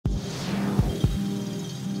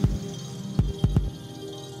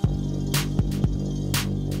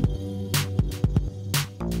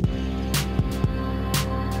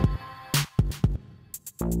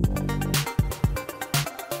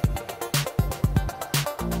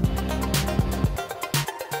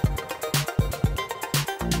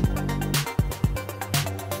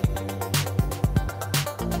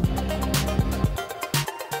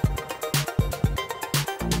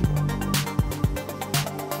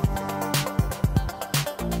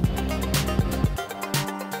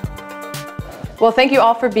Well, thank you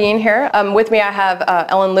all for being here. With me I have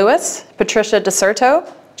Ellen Lewis, Patricia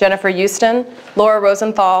DiCerto, Jennifer Euston, Laura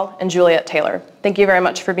Rosenthal, and Juliet Taylor. Thank you very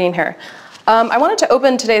much for being here. I wanted to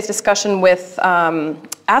open today's discussion with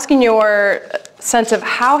asking your sense of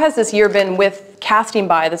how has this year been with Casting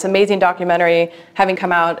By, this amazing documentary having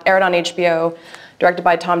come out, aired on HBO, directed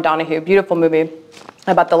by Tom Donahue, beautiful movie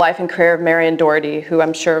about the life and career of Marion Doherty, who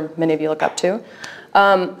I'm sure many of you look up to.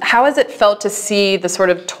 How has it felt to see the sort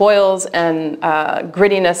of toils and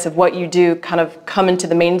grittiness of what you do kind of come into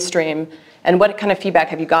the mainstream? And what kind of feedback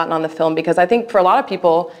have you gotten on the film? Because I think for a lot of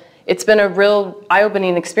people, it's been a real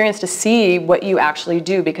eye-opening experience to see what you actually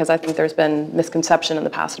do, because I think there's been misconception in the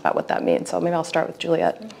past about what that means. So maybe I'll start with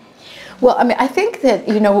Juliet. Well, I mean, I think that,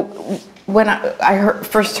 you know, when I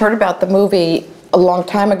first heard about the movie a long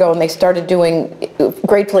time ago, and they started doing,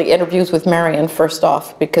 gratefully, interviews with Marion first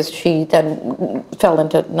off, because she then fell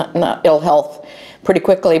into not ill health pretty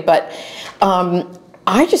quickly. But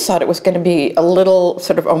I just thought it was going to be a little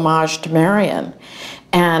sort of homage to Marion.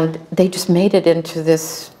 And they just made it into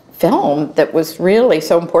this film that was really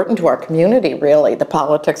so important to our community, really, the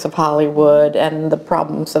politics of Hollywood and the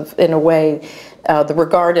problems of, in a way, the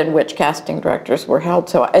regard in which casting directors were held.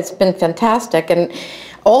 So it's been fantastic. And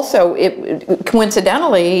also, it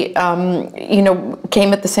coincidentally, you know,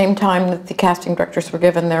 came at the same time that the casting directors were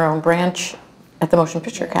given their own branch at the Motion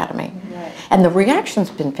Picture Academy. Right. And the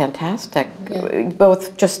reaction's been fantastic,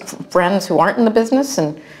 both just friends who aren't in the business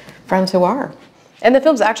and friends who are. And the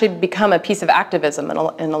film's actually become a piece of activism in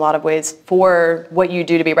a lot of ways for what you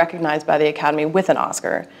do to be recognized by the Academy with an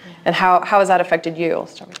Oscar. And how has that affected you?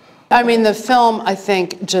 I mean, the film, I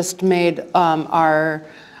think, just made our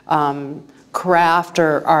craft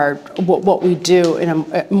or what we do in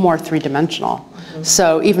a more three-dimensional. Mm-hmm.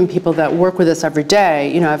 So even people that work with us every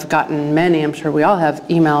day, you know, I've gotten many, I'm sure we all have,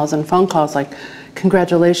 emails and phone calls like,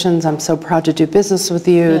 congratulations, I'm so proud to do business with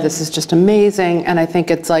you, this is just amazing. And I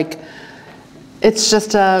think it's like, it's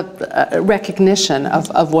just a recognition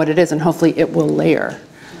of what it is, and hopefully it will layer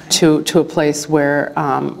to a place where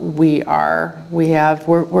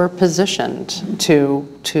we're positioned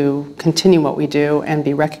to continue what we do and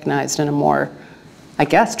be recognized in a more, I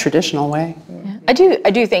guess, traditional way. Yeah. I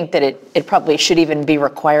do think that it probably should even be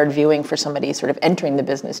required viewing for somebody sort of entering the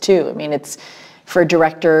business too. I mean, it's for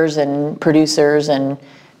directors and producers and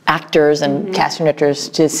actors and casting directors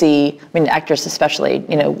to see. I mean, actors especially.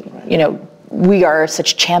 You know. We are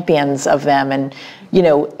such champions of them, and you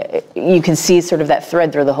know, you can see sort of that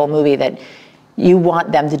thread through the whole movie that you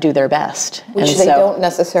want them to do their best. Which they don't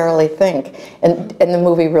necessarily think, and the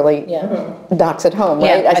movie really knocks it home,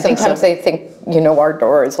 right? Yeah, Sometimes they think, you know, our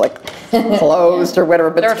door is like closed or whatever,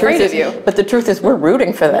 but they're afraid of you. But the truth is, we're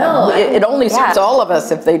rooting for them. No, it only suits all of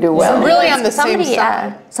us if they do well. So really on the same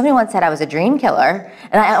side. Somebody once said I was a dream killer,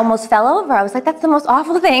 and I almost fell over. I was like, that's the most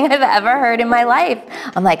awful thing I've ever heard in my life.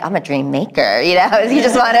 I'm like, I'm a dream maker, you know? You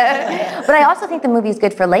just want to. But I also think the movie is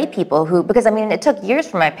good for lay people who, because I mean, it took years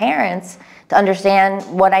for my parents to understand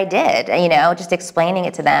what I did, you know, just explaining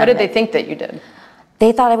it to them. What did they think that you did?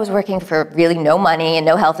 They thought I was working for really no money and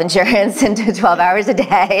no health insurance and 12 hours a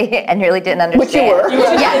day, and really didn't understand. Which you were.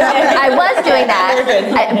 Yes, I was doing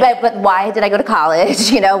that. But why did I go to college?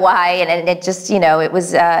 You know, why? And it just, you know, it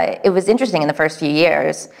was interesting in the first few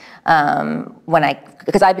years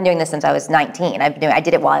because I've been doing this since I was 19. I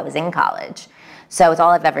did it while I was in college. So it's all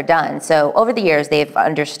I've ever done. So over the years, they've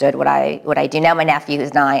understood what I do. Now my nephew,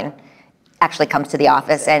 who's 9, actually comes to the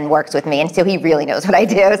office and works with me, and so he really knows what I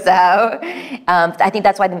do. So I think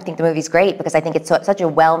that's why I think the movie's great, because I think it's such a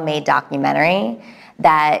well-made documentary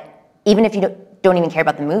that even if you don't even care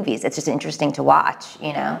about the movies, it's just interesting to watch,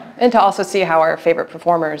 you know? And to also see how our favorite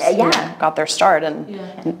performers got their start,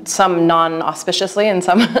 and some non-auspiciously and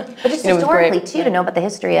some but just historically too, to know about the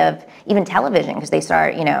history of even television, because they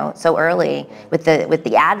start, you know, so early with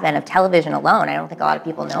the advent of television alone. I don't think a lot of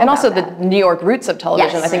people know. And about also that. The New York roots of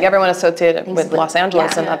television. Yes. I think everyone associated it with Los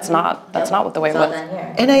Angeles, and that's not what the way it was.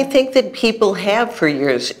 And I think that people have for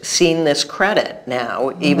years seen this credit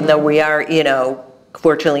now, even though we are, you know,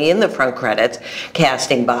 fortunately in the front credits,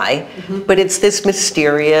 Casting By, but it's this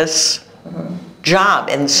mysterious job,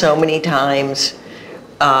 and so many times,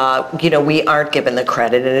 you know, we aren't given the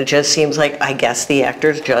credit, and it just seems like, I guess the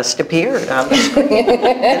actors just appeared on the screen.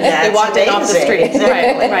 They walked in off the street,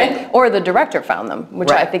 exactly. right? Or the director found them,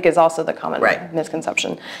 which I think is also the common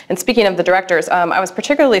misconception. And speaking of the directors, I was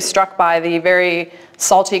particularly struck by the very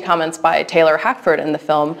salty comments by Taylor Hackford in the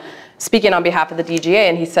film, speaking on behalf of the DGA,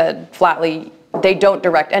 and he said flatly, they don't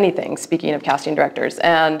direct anything, speaking of casting directors.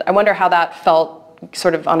 And I wonder how that felt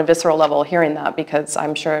sort of on a visceral level hearing that, because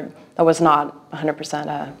I'm sure that was not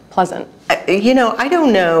 100% pleasant. You know, I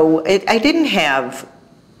don't know. I didn't have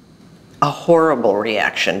a horrible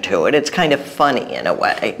reaction to it. It's kind of funny in a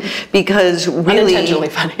way, because really Unintentionally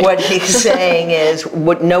funny. What he's saying is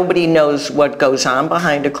nobody knows what goes on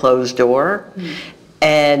behind a closed door.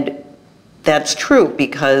 And that's true,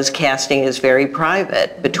 because casting is very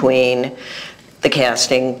private between the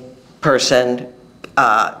casting person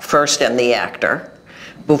first and the actor,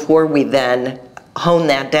 before we then hone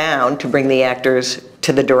that down to bring the actors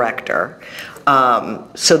to the director.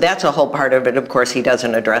 So that's a whole part of it. Of course, he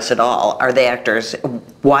doesn't address at all, are the actors,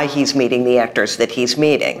 why he's meeting the actors that he's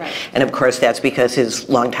meeting. Right. And of course, that's because his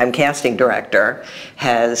longtime casting director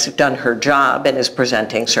has done her job and is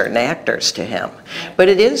presenting certain actors to him. But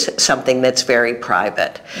it is something that's very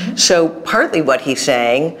private. So partly what he's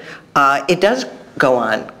saying, it does go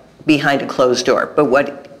on behind a closed door, but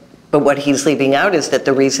what he's leaving out is that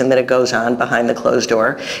the reason that it goes on behind the closed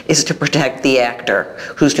door is to protect the actor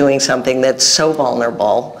who's doing something that's so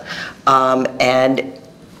vulnerable, and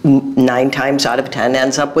 9 times out of 10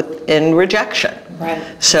 ends up in rejection. Right.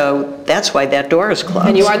 So that's why that door is closed.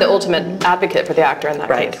 And you are the ultimate advocate for the actor in that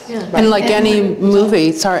case. Yeah. And like any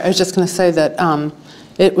movie, sorry, I was just going to say that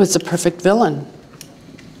it was a perfect villain.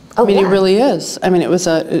 Oh, I mean, yeah. He really is. I mean, it was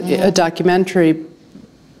a documentary.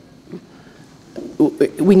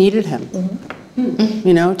 We needed him,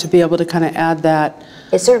 you know, to be able to kind of add that.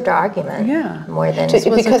 It served our argument more than...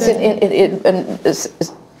 Because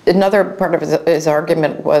another part of his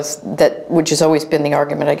argument was that, which has always been the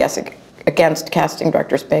argument, I guess, against casting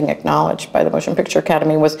directors being acknowledged by the Motion Picture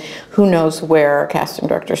Academy, was who knows where a casting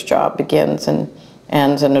director's job begins and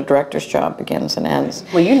ends and a director's job begins and ends.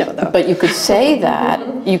 Well, you know, though. But you could say that,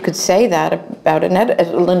 about an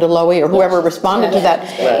editor, Linda Lowy or whoever responded to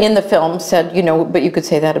that in the film said, you know, but you could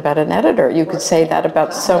say that about an editor. You could say that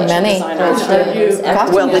about so many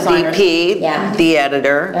costume well, the designers. DP, the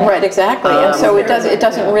editor. Right, exactly. And so it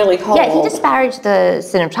doesn't really hold. Yeah, he disparaged the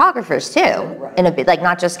cinematographers too, in a bit, like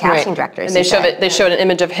not just casting directors. And they showed an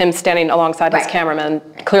image of him standing alongside his cameraman,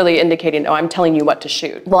 clearly indicating, "Oh, I'm telling you what to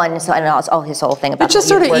shoot." Well, and so all his whole thing about it's just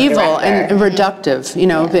sort of evil and reductive, you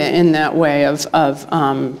know, in that way of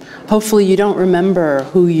hopefully you don't remember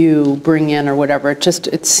who you bring in or whatever. It's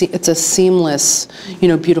a seamless, you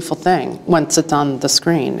know, beautiful thing once it's on the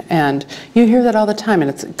screen, and you hear that all the time, and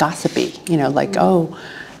it's gossipy, you know, like oh,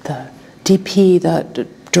 the DP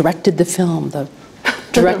that directed the film, the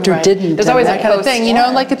director didn't. There's always that kind of thing, you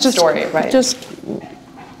know, like it's just story, right?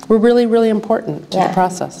 We're really, really important to the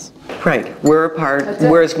process. Right, we're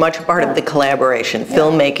as much a part of the collaboration.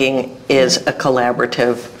 Filmmaking is a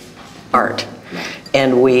collaborative art,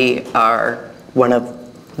 and we are one of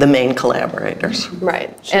the main collaborators.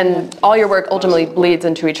 Right, and all your work ultimately bleeds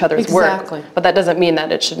into each other's work, but that doesn't mean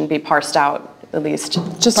that it shouldn't be parsed out, at least from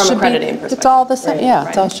a crediting perspective. It's all the same,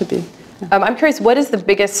 it all should be. I'm curious, what is the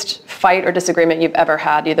biggest fight or disagreement you've ever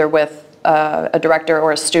had, either with a director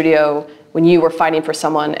or a studio, when you were fighting for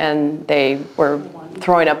someone and they were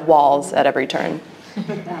throwing up walls at every turn?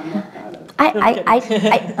 I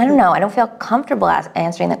don't know. I don't feel comfortable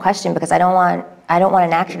answering the question, because I don't want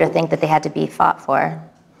an actor to think that they had to be fought for,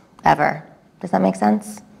 ever. Does that make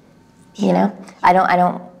sense? Sure. You know, I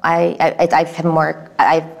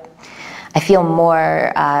feel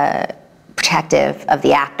more protective of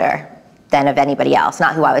the actor than of anybody else,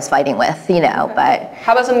 not who I was fighting with, you know, but...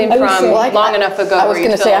 How about something from long enough ago? I was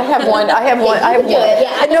going to say, I have one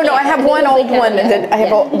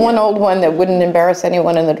old one that wouldn't embarrass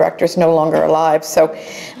anyone, and the director's no longer alive, so,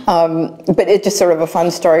 but it's just sort of a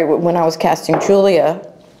fun story. When I was casting Julia,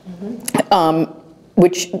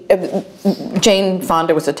 which Jane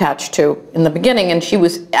Fonda was attached to in the beginning, and she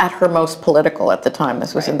was at her most political at the time.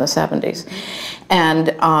 This was in the 70s.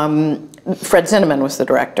 And Fred Zinnemann was the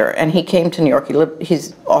director, and he came to New York.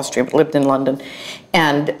 He's Austrian, but lived in London.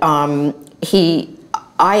 And I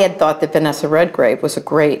had thought that Vanessa Redgrave was a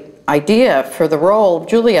great idea for the role of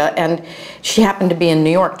Julia, and she happened to be in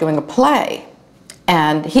New York doing a play,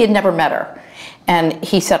 and he had never met her. And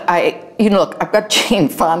he said, look, I've got Jane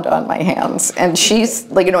Fonda on my hands, and she's,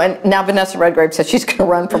 like, you know, and now Vanessa Redgrave said she's going to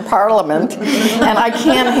run for Parliament, and I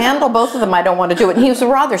can't handle both of them. I don't want to do it. And he was a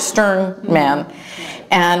rather stern man,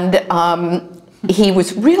 and he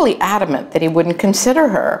was really adamant that he wouldn't consider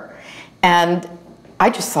her. And I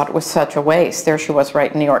just thought it was such a waste. There she was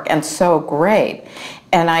right in New York, and so great.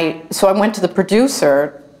 And so I went to the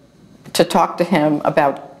producer to talk to him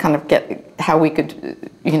about kind of how we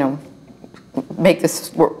could, you know, make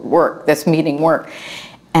this work, this meeting work.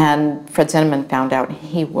 And Fred Zinnemann found out,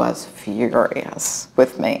 he was furious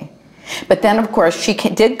with me. But then, of course, she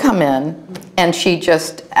did come in, and she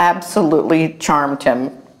just absolutely charmed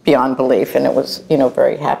him beyond belief, and it was, you know, a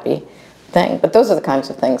very happy thing. But those are the kinds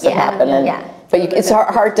of things that happen. And, but it's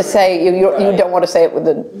hard to say. You don't want to say it with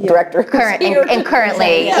the director. And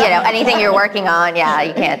currently, you know, anything you're working on, you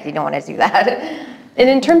can't. You don't want to do that. And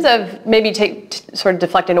in terms of maybe sort of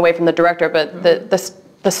deflecting away from the director, but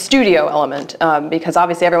the studio element, because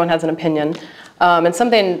obviously everyone has an opinion. And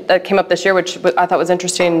something that came up this year, which I thought was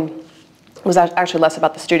interesting, was actually less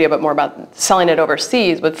about the studio, but more about selling it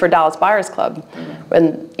overseas for Dallas Buyers Club.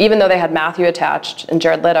 And even though they had Matthew attached and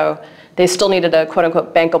Jared Leto, they still needed a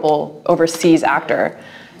quote-unquote bankable overseas actor.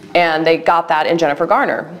 And they got that in Jennifer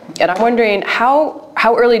Garner. And I'm wondering, how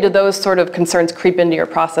early do those sort of concerns creep into your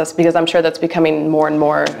process? Because I'm sure that's becoming more and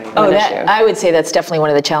more an issue. I would say that's definitely one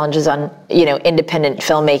of the challenges on, you know, independent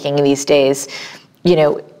filmmaking these days. You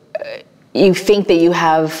know, you think that you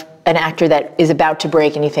have an actor that is about to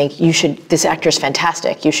break and you think this actor's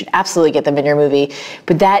fantastic, you should absolutely get them in your movie,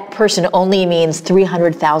 but that person only means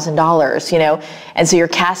 $300,000, you know, and so you're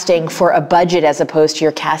casting for a budget as opposed to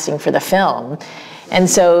you're casting for the film. And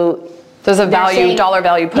so there's a dollar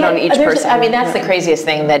value put on each person. I mean, that's the craziest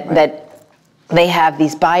thing, that they have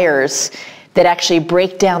these buyers that actually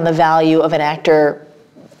break down the value of an actor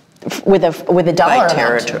with a dollar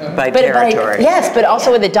amount. By territory. Yes, but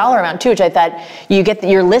also with a dollar amount too, which I thought you get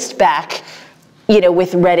your list back, you know,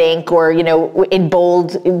 with red ink or, you know, in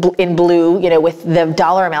bold, in blue, you know, with the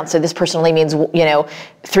dollar amount. So this person only means, you know,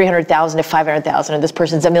 300,000 to 500,000, and this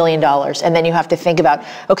person's $1 million. And then you have to think about,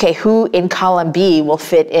 okay, who in column B will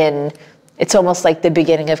fit in. It's almost like the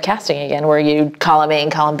beginning of casting again, where you column A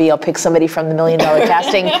and column B, I'll pick somebody from the $1 million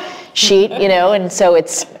casting sheet, you know, and so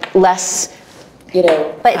it's less, you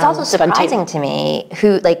know. But it's also surprising to me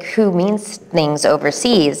who means things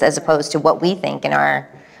overseas as opposed to what we think in our,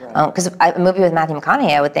 because a movie with Matthew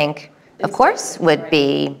McConaughey, I would think, of course, would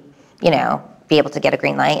be, you know, be able to get a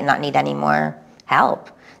green light and not need any more help.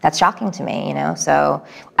 That's shocking to me, you know. So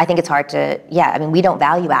I think it's hard to, I mean, we don't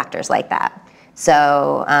value actors like that.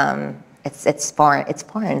 So it's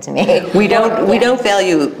foreign to me. We don't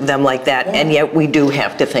value them like that, and yet we do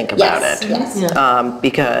have to think about it.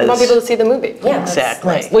 Because you want people to see the movie. Yeah,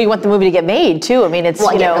 exactly. Well, you want the movie to get made too. I mean, it's,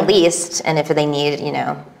 you know, released, and if they need, you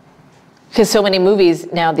know. Because so many movies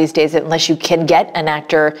now these days, that unless you can get an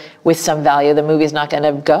actor with some value, the movie's not going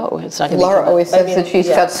to go. It's not going to. Laura always says that she's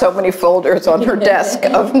got so many folders on her desk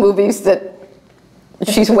of movies that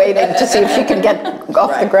she's waiting to see if she can get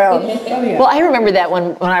off the ground. Well, I remember that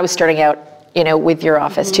when I was starting out, you know, with your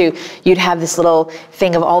office too, you'd have this little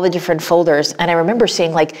thing of all the different folders, and I remember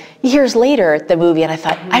seeing like years later the movie, and I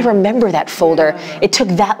thought, I remember that folder. It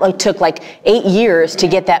took like 8 years to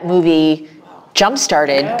get that movie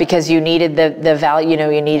jump-started because you needed the value, you know,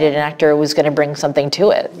 you needed an actor who was going to bring something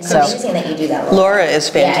to it. So amazing that you do that. Laura is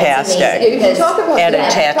fantastic at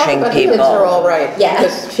attaching people. Kids Are All Right,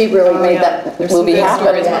 because she really made that movie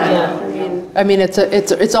happen. I mean,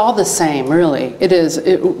 it's all the same, really. It is,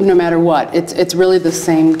 no matter what. It's really the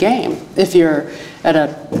same game. If you're at a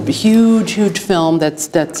huge film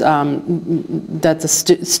that's a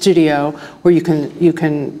studio where you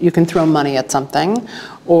can throw money at something,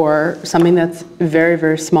 or something that's very,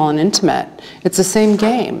 very small and intimate, it's the same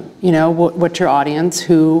game. You know, what's your audience,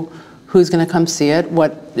 who's going to come see it,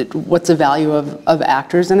 what's the value of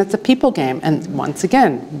actors, and it's a people game. And once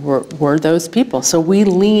again, we're those people. So we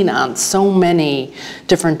lean on so many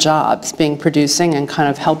different jobs, producing and kind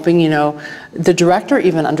of helping, you know, the director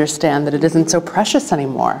even understand that it isn't so precious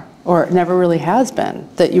anymore, or it never really has been,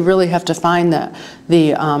 that you really have to find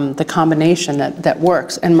the combination that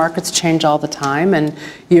works. And markets change all the time, and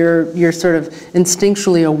you're sort of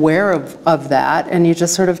instinctually aware of that, and you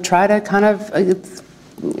just sort of try to kind of,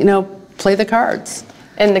 you know, play the cards.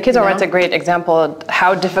 And The Kids Are All Right's a great example of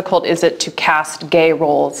how difficult is it to cast gay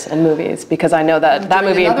roles in movies, because I know that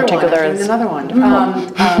movie in particular is another one.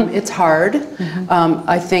 It's hard.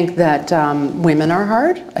 I think that women are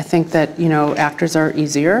hard. I think that, you know, actors are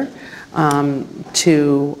easier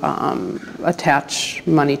to attach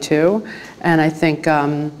money to, and I think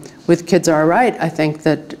with Kids Are All Right, I think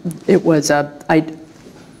that it was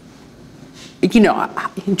you know,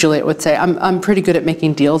 Juliet would say, I'm pretty good at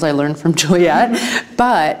making deals. I learned from Juliet,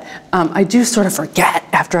 but I do sort of forget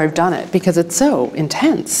after I've done it because it's so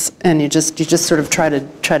intense, and you just sort of try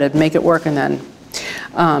to make it work, and then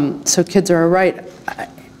so Kids Are All Right,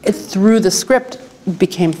 through the script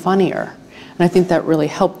became funnier, and I think that really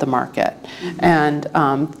helped the market, and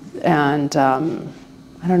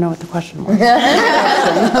I don't know what the question was. The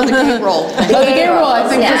gay role. The gay role, I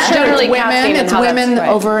think, just generally women. casting and It's how women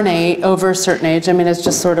that's right. over a certain age. I mean, it's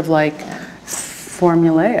just sort of like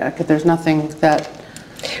formulaic. There's nothing that.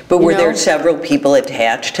 But were there several people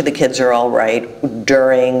attached to The Kids Are All Right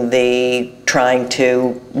during the trying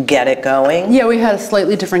to get it going? Yeah, we had a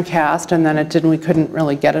slightly different cast, and then we couldn't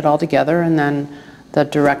really get it all together, and then the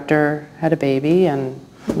director had a baby and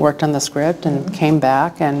worked on the script and came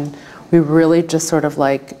back, and we really just sort of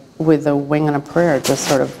like, with a wing and a prayer, just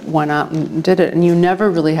sort of went out and did it. And you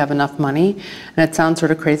never really have enough money, and it sounds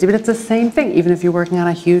sort of crazy, but it's the same thing. Even if you're working on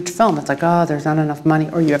a huge film, it's like, oh, there's not enough money,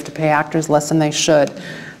 or you have to pay actors less than they should.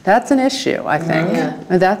 That's an issue, I think.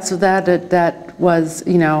 Yeah. That was,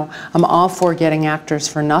 I'm all for getting actors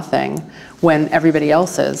for nothing when everybody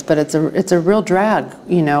else is, but it's a real drag,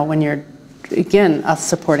 when you're, again, us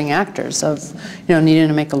supporting actors of, needing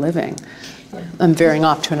to make a living. I'm veering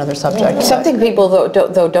off to another subject. Something people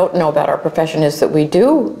don't know about our profession is that we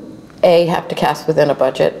do, A, have to cast within a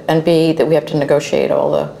budget, and B, that we have to negotiate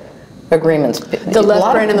all the agreements. The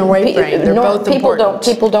left brain and the right brain, they're both important.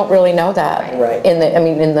 People don't really know that. Right. In the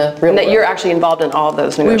real And that world. you're actually involved in all of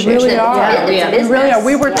those negotiations. We really are. Yeah. We really are.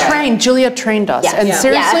 We were trained. Juliet trained us. Yes. And Yeah.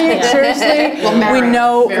 seriously, we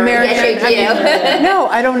know Marion. No,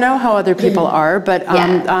 I don't know how other people are, but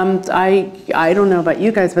I don't know about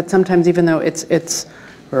you guys, but sometimes even though it's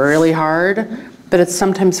really hard, but it's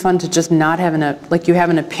sometimes fun to just not have you have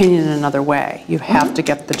an opinion in another way. You have to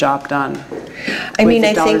get the job done. I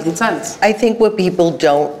think what people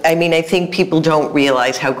I think people don't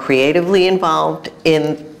realize how creatively involved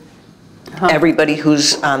in everybody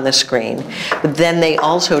who's on the screen. But then they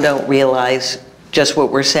also don't realize just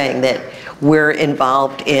what we're saying, that we're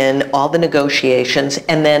involved in all the negotiations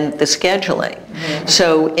and then the scheduling. Mm-hmm.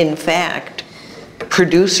 So in fact,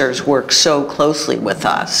 producers work so closely with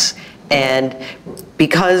us. And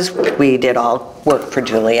because we did all work for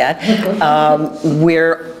Juliet,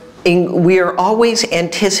 we're always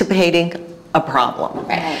anticipating a problem,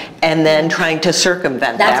 and then trying to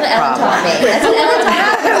circumvent that problem. That's what Ellen taught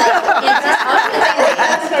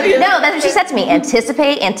me. No, that's what she said to me.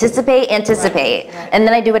 Anticipate, anticipate, anticipate. And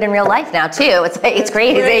then I do it in real life now too. It's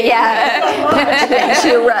crazy, yeah. It makes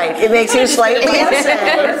you right. It makes you slightly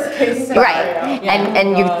insane. Right,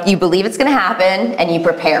 and you believe it's going to happen, and you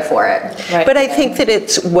prepare for it. Right. But I think that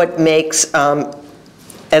it's what makes,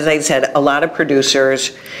 as I said, a lot of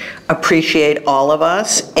producers appreciate all of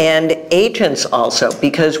us, and agents also,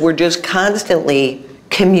 because we're just constantly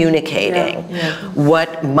communicating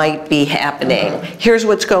what might be happening. Here's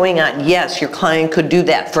what's going on. Yes, your client could do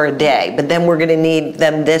that for a day, but then we're going to need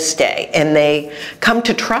them this day. And they come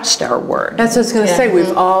to trust our word. That's what I was going to say.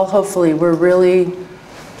 We've all, hopefully, we're really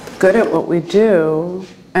good at what we do.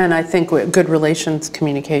 And I think good relations,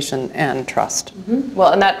 communication, and trust. Mm-hmm.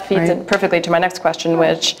 Well, and that feeds in perfectly to my next question,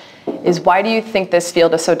 which is, why do you think this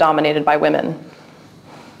field is so dominated by women?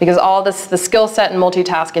 Because all this, the skill set and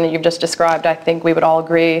multitasking that you've just described, I think we would all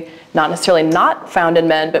agree, not necessarily not found in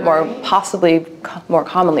men, but possibly more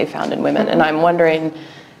commonly found in women. And I'm wondering,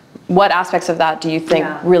 what aspects of that do you think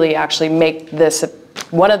really actually make this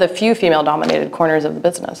one of the few female-dominated corners of the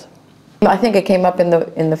business? I think it came up in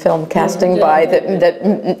the film Casting By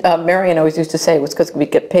that Marion always used to say it was because we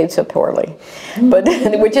get paid so poorly, but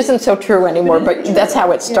which isn't so true anymore. But that's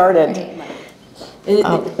how it started.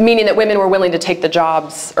 Meaning that women were willing to take the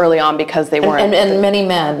jobs early on because they weren't. And many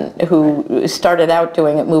men who started out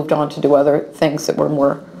doing it moved on to do other things that were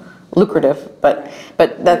more lucrative, but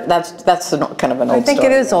that's kind of an old story. I think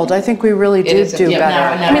it is old. I think we really do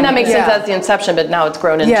better. I mean, that makes sense as the inception, but now it's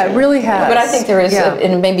grown into. Yeah, it really has. But I think there is,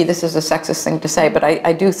 and maybe this is a sexist thing to say, but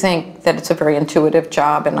I do think that it's a very intuitive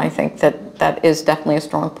job, and I think that is definitely a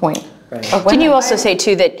strong point. Right. Didn't you also say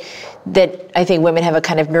too that I think women have a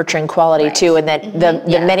kind of nurturing quality too, and that the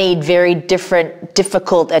many very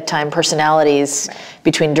difficult at times personalities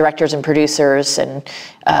between directors and producers, and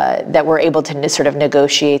that we're able to sort of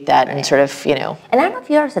negotiate that and sort of, And I don't know if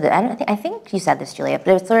you ever said it. I think you said this, Juliet,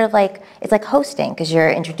 but it's sort of like, it's like hosting, because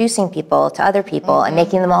you're introducing people to other people and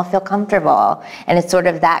making them all feel comfortable, and it's sort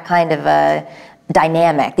of that kind of a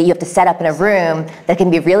dynamic that you have to set up in a room that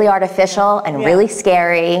can be really artificial and really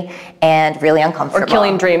scary and really uncomfortable. Or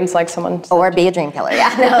killing dreams, like someone said. Or be a dream killer,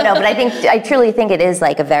 No, but I truly think it is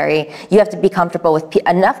like you have to be comfortable with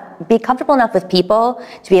be comfortable enough with people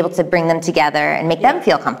to be able to bring them together and make them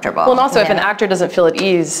feel comfortable. Well, and also if an actor doesn't feel at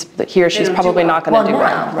ease, that he or she's probably not going to do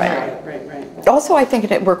well. Right. Also, I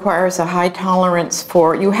think it requires a high tolerance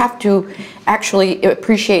you have to actually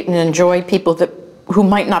appreciate and enjoy people who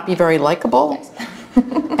might not be very likable.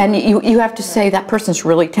 And you have to say that person's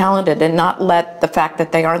really talented and not let the fact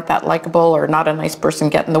that they aren't that likable or not a nice person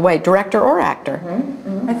get in the way, director or actor.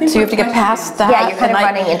 I think so you have to get past that. Yeah, you're kind of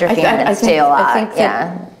running interference too a lot.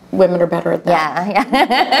 women are better at that.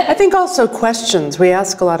 Yeah. I think also questions. We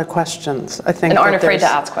ask a lot of questions. I think And aren't that afraid to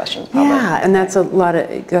there's- ask questions, probably. Yeah, and that's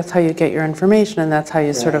how you get your information, and that's how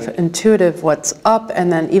you sort of intuitive what's up,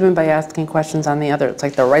 and then even by asking questions on the other, it's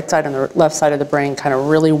like the right side and the left side of the brain kind of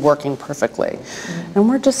really working perfectly. And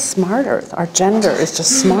we're just smarter. Our gender is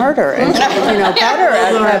just smarter and better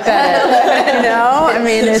at that. I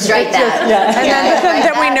mean, it's Strike just, that. and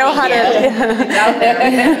then we know how to. Out there.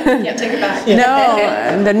 Can't take it back. No,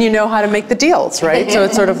 and then you know how to make the deals, right? So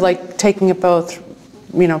it's sort of like taking it both,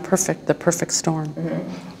 the perfect storm.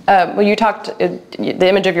 Well, you talked, the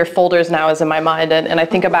image of your folders now is in my mind, and I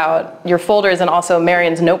think about your folders and also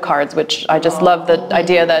Marion's note cards, which I just love the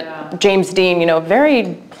idea that James Dean,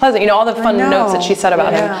 very pleasant, all the fun notes that she said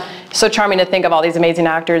about him. So charming to think of all these amazing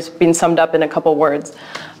actors being summed up in a couple words.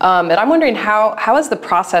 And I'm wondering how has the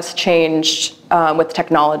process changed with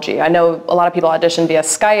technology? I know a lot of people audition via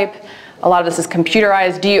Skype. A lot of this is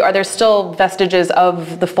computerized. Are there still vestiges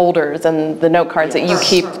of the folders and the note cards that you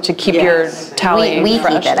keep to keep your tally We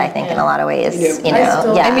fresh? keep it, I think, in a lot of ways.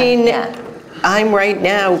 I mean, I'm right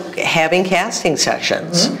now having casting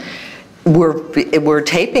sessions. We're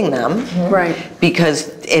taping them, Right. because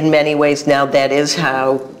in many ways now that is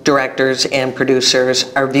how directors and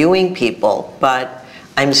producers are viewing people. But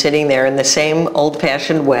I'm sitting there in the same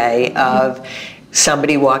old-fashioned way of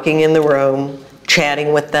somebody walking in the room,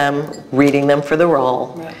 chatting with them, reading them for the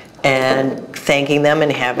role, and thanking them,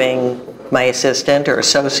 and having my assistant or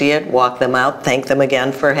associate walk them out, thank them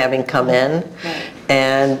again for having come in,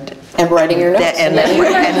 and writing your notes. and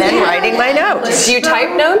then writing my notes. Do you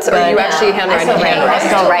type notes, or are you actually handwriting? I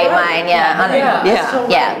still write mine,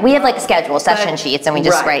 yeah. We have like schedule session sheets, and we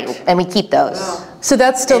just write, and we keep those. So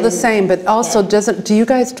that's still the same, but also do you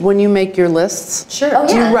guys, when you make your lists, do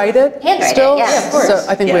you write it Handwrite it, still? yeah, of course. So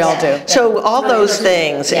I think we all do. So all those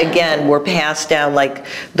things, again, were passed down, like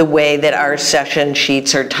the way that our session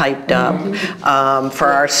sheets are typed up.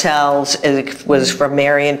 For ourselves, it was from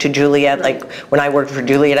Marion to Juliet. Like when I worked for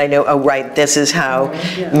Juliet, I know, oh right, this is how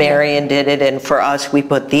Marion did it, and for us, we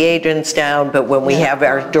put the agents down, but when we have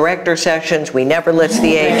our director sessions, we never list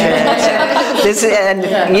the agents.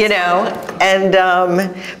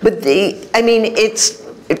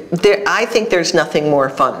 I think there's nothing more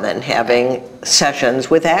fun than having sessions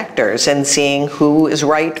with actors and seeing who is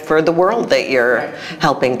right for the world that you're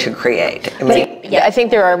helping to create. I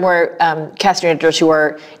think there are more casting directors who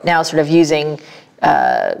are now sort of using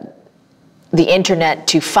the internet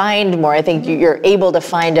to find more. I think you're able to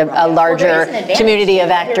find a larger community of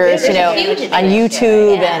actors, on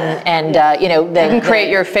YouTube and you can create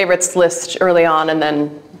your favorites list early on, and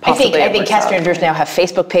then I think casting directors now have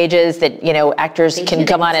Facebook pages that actors can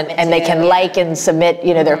come on and they can like and submit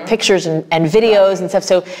their pictures and videos and stuff.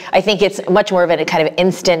 So I think it's much more of a kind of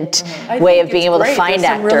instant way of being able to find There's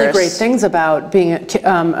actors. some really great things about being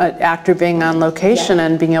an actor being on location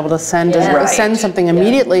and being able to send something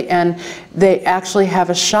immediately, and they actually have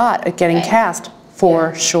a shot at getting cast.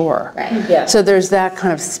 For sure. So there's that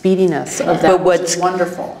kind of speediness of that, which is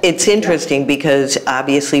wonderful. It's interesting because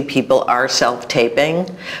obviously people are self-taping,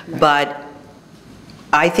 but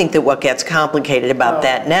I think that what gets complicated about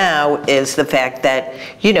that now is the fact that,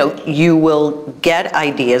 you will get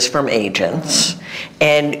ideas from agents,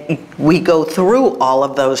 and we go through all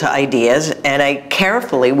of those ideas, and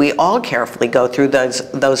we all carefully go through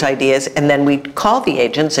those ideas, and then we call the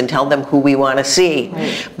agents and tell them who we want to see.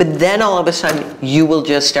 But then all of a sudden, you will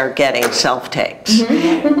just start getting self-tapes.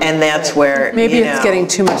 And that's where, maybe it's getting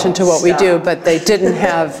too much into what we do, but they didn't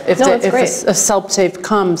have, if a self-tape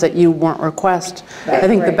comes that you weren't request, I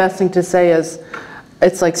think the best thing to say is,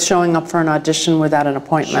 it's like showing up for an audition without an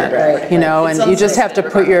appointment, and you just have to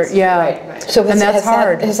put your, So and that's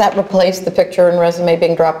hard. Has that replaced the picture and resume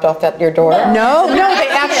being dropped off at your door? No, they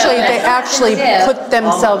actually put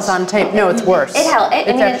themselves on tape. No, it's worse. It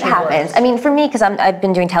happens. Worse. I mean, for me, because I've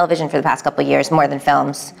been doing television for the past couple of years, more than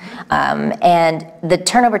films, and the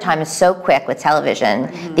turnover time is so quick with television.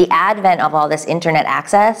 The advent of all this internet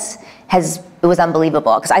access it was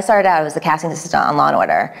unbelievable, because I started out as a casting assistant on Law &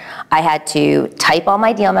 Order. I had to type all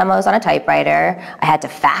my deal memos on a typewriter. I had to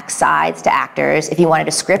fax sides to actors. If you wanted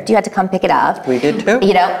a script, you had to come pick it up. We did too.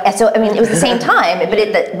 And so, I mean, it was the same time,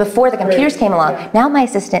 but before the computers came along, now my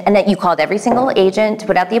assistant, and then you called every single agent to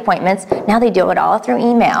put out the appointments. Now they do it all through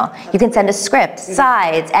email. You can send a script,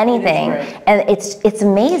 sides, anything, and it's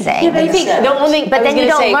amazing. Yeah, but I think the only thing, but then you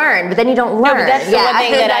don't learn. No, but that's the one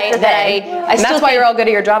thing that I still that's why you're all good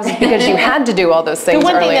at your jobs, is because you had to do all those things. The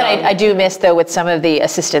one thing early that on. I do miss, though, with some of the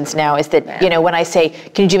assistants now is that, when I say,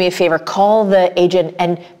 can you do me a favor, call the agent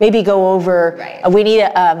and maybe go over, we need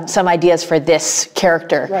some ideas for this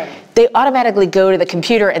character. they automatically go to the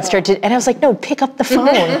computer and start to, and I was like, no, pick up the phone.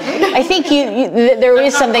 I think there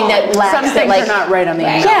is something that lacks. Some things are not right on the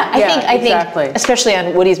email. Yeah, I think, exactly. especially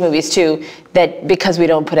on Woody's movies too, that because we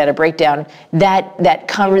don't put out a breakdown, that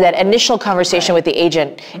initial conversation with the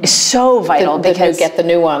agent is so vital because you get the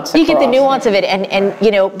nuance. You get the nuance of it, and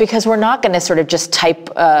you know, because we're not going to sort of just type,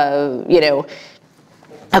 you know,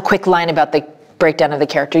 a quick line about the breakdown of the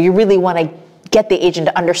character. You really want to get the agent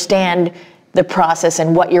to understand the process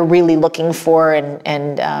and what you're really looking for,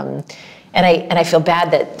 and I feel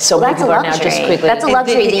bad that so many people are now just quickly. That's a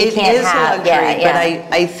luxury that you can't have. Luxury,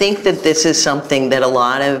 but I think that this is something that a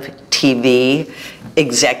lot of TV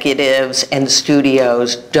executives and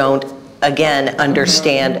studios don't, again,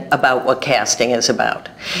 understand about what casting is about.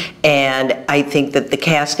 And I think that the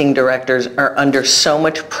casting directors are under so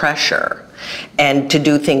much pressure and to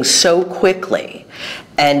do things so quickly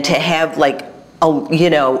and to have like, you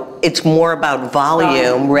know, it's more about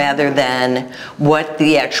volume rather than what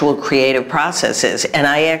the actual creative process is. And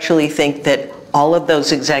I actually think that all of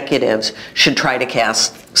those executives should try to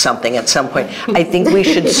cast something at some point. I think we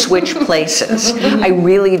should switch places. I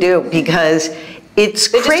really do, because it's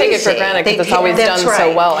crazy. They just take it for granted because it's always done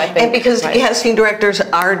so well, I think. And because casting directors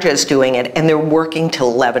are just doing it and they're working till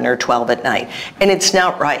 11 or 12 at night. And it's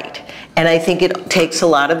not right. And I think it takes a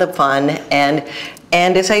lot of the fun and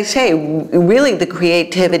as I say, really the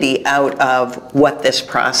creativity out of what this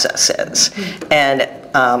process is. And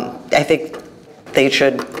I think they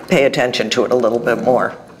should pay attention to it a little bit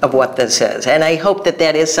more of what this is. And I hope that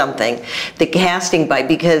that is something, the casting by,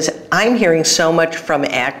 because I'm hearing so much from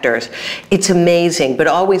actors. It's amazing, but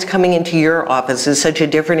always coming into your office is such a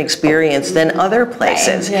different experience than other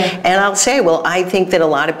places. Right. Yeah. And I'll say, well, I think that a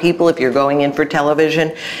lot of people, if you're going in for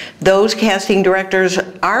television, those casting directors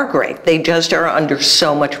are great. They just are under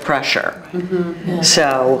so much pressure. Mm-hmm. Yeah.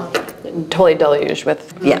 So. Totally deluged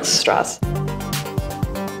with stress.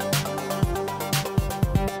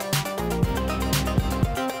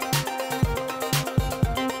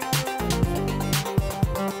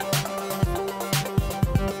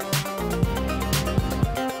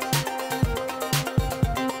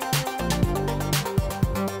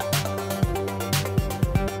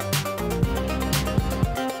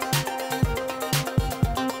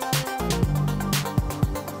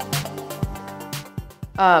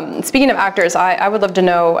 Speaking of actors, I would love to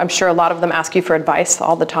know, I'm sure a lot of them ask you for advice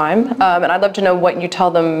all the time, and I'd love to know what you tell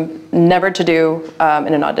them never to do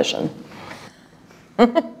in an audition.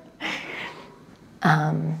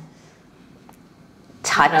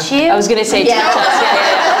 Touch you? I was going to say touch us,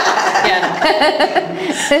 yeah.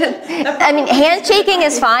 I mean, handshaking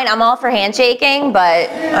is fine. I'm all for handshaking, but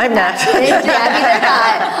I'm not. Yeah, neither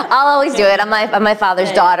not. I'll always do it. I'm my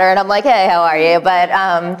father's daughter, and I'm like, hey, how are you? But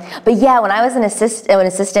yeah, when I was an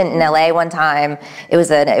assistant in LA one time, it was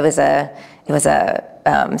a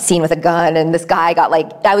scene with a gun, and this guy got like,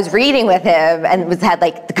 I was reading with him and had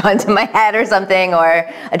like the gun to my head or something, or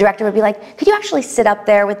a director would be like, could you actually sit up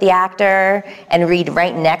there with the actor and read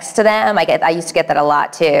right next to them? I used to get that a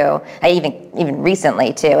lot too. Even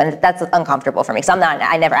recently too, and that's uncomfortable for me. So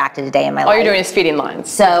I never acted a day in my life. All you're doing is feeding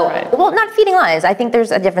lines. So, well, not feeding lines. I think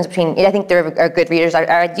there's a difference between, I think there are good readers.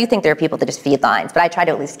 I do think there are people that just feed lines, but I try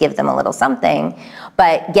to at least give them a little something.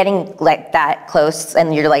 But getting like that close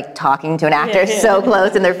and you're like talking to an actor so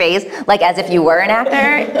close in their face, like as if you were an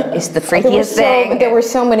actor, is the freakiest thing. There were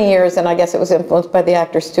so many years, and I guess it was influenced by the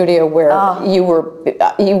Actors Studio, where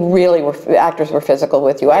actors were physical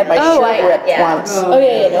with you. I had my shirt ripped once.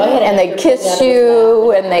 And they'd kiss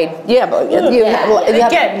you, and they'd,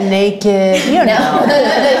 get naked, you know.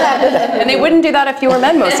 And they wouldn't do that if you were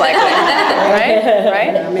men, most likely,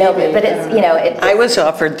 right? No, but it's, you know. I was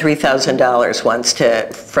offered $3,000 once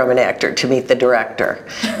from an actor to meet the director,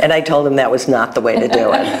 and I told him that was not the way to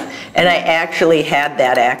do it. And I actually had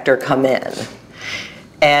that actor come in,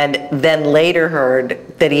 and then later heard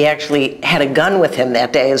that he actually had a gun with him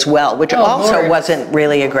that day as well, which also wasn't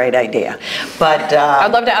really a great idea. But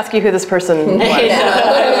I'd love to ask you who this person was.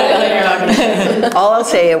 All I'll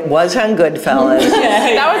say, it was on Goodfellas.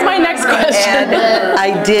 That was my next question. And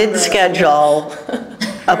I did schedule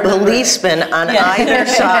a policeman on either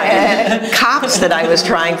side, cops that I was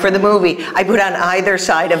trying for the movie. I put on either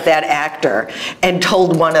side of that actor and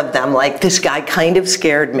told one of them, like, this guy kind of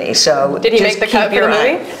scared me, so did he make the cut for the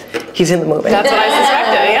movie? He's in the movie. That's what I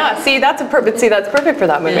suspected, yeah. See, that's perfect for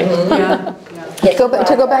that movie. To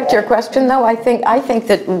go back to your question, though, I think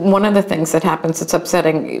that one of the things that happens that's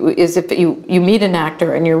upsetting is if you meet an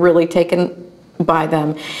actor and you're really taken by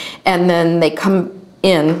them, and then they come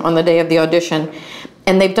in on the day of the audition,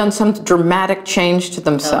 and they've done some dramatic change to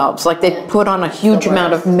themselves, like they put on a huge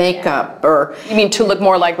amount of makeup, or You mean to look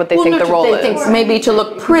more like what they think the role they is? think maybe to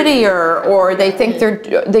look prettier, or they think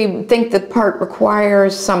the part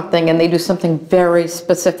requires something, and they do something very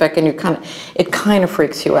specific, and it kind of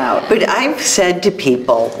freaks you out. But I've said to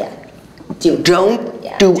people, don't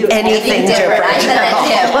do anything different. I said that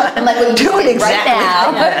too. I'm like, well, you Do it do it right now.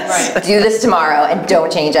 exactly. Do this tomorrow, and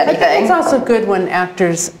don't change anything. It's also good when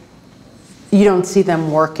actors, you don't see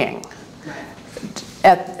them working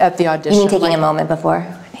at the audition. You mean taking a moment before?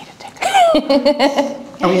 I need to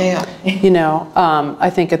take Oh, yeah. You know, I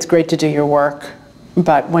think it's great to do your work,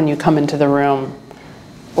 but when you come into the room,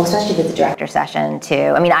 Well, especially with the director session too.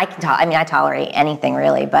 I mean, I tolerate anything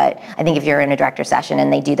really, but I think if you're in a director session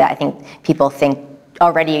and they do that, I think people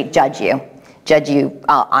already judge you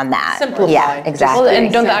on that. Simplify. Yeah, exactly. Well,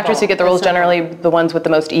 and don't the actors who get the roles generally the ones with the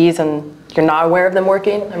most ease, and you're not aware of them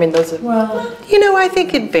working? I mean, those are... You know, I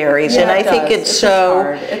think it varies, and I think it's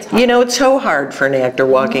so, you know, it's so hard for an actor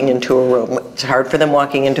walking into a room. It's hard for them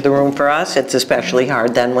walking into the room for us. It's especially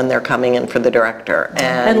hard then when they're coming in for the director.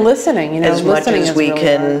 and listening, you know, As much listening as is we really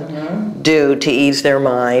can hard. do to ease their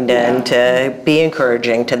mind and to be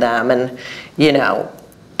encouraging to them, and, you know,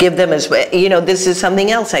 give them you know, this is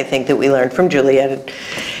something else I think that we learned from Juliet,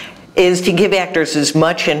 is to give actors as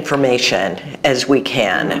much information as we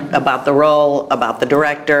can about the role, about the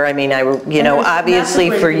director. I mean, you know, obviously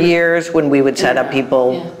for years when we would set up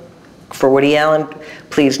people for Woody Allen,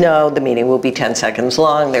 please know the meeting will be 10 seconds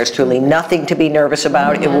long. There's truly nothing to be nervous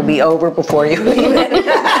about. It will be over before you leave.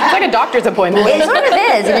 It's like a doctor's appointment. It sort of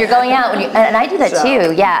is. If you're going out, and I do that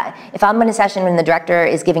too, yeah. If I'm in a session when the director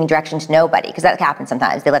is giving direction to nobody, because that happens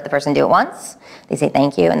sometimes, they let the person do it once, they say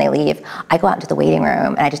thank you, and they leave. I go out into the waiting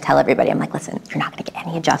room, and I just tell everybody, I'm like, listen, you're not going to get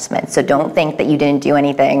any adjustments, so don't think that you didn't do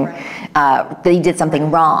anything, that you did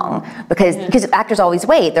something wrong, because actors always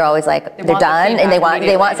wait. They're always like, they're done, and they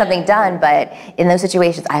want something done, but in those situations,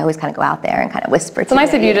 I always kind of go out there and kind of whisper to them.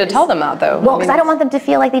 It's nice of you to tell them that, though. Well, because I don't want them to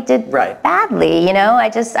feel like they did badly, you know?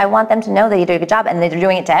 I want them to know that you did a good job, and they're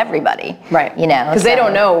doing it to everybody. Right. You know? Because they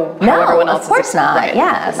don't know how everyone else is. Of course not, Right.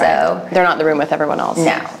 yeah, so. They're not in the room with everyone else.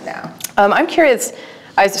 No. I'm curious,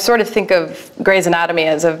 I sort of think of Grey's Anatomy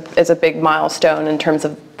as a big milestone in terms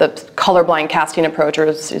of the colorblind casting approach,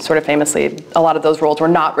 or sort of famously, a lot of those roles were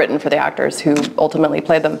not written for the actors who ultimately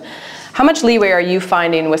played them. How much leeway are you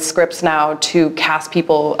finding with scripts now to cast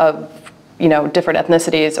people of, you know, different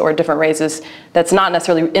ethnicities or different races that's not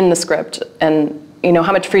necessarily in the script? And, you know,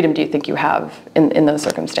 how much freedom do you think you have in those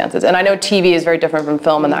circumstances? And I know TV is very different from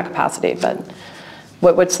film in that capacity, but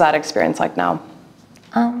what's that experience like now?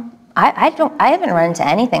 I haven't run into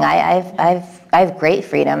anything. I have great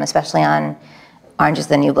freedom, especially on Orange is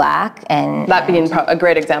the New Black, and that being a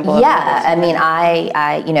great example. Yeah, I mean,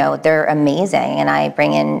 I you know, they're amazing, and I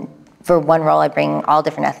bring in, for one role, I bring all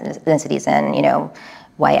different ethnicities in, you know,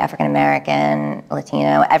 white, African American,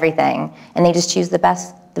 Latino, everything, and they just choose the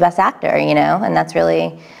best actor, you know, and that's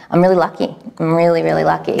really, I'm really lucky. I'm really, really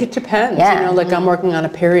lucky. It depends. Yeah. You know, like I'm working on a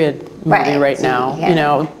period movie right now. You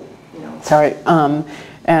know, sorry.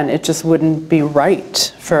 And it just wouldn't be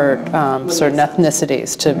right for certain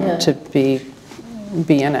ethnicities to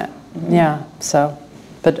be in it. Yeah. So,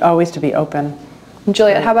 but always to be open.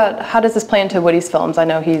 Juliet, how does this play into Woody's films? I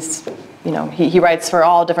know he writes for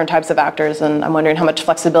all different types of actors, and I'm wondering how much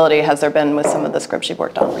flexibility has there been with some of the scripts you've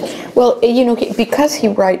worked on recently? Well, you know, because he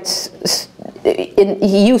writes,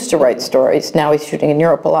 he used to write stories. Now he's shooting in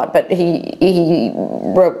Europe a lot, but he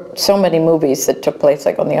wrote so many movies that took place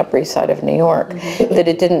like on the Upper East Side of New York that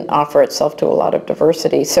it didn't offer itself to a lot of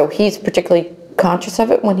diversity. So he's particularly conscious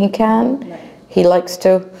of it when he can. He likes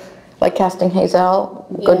to, like casting Hazel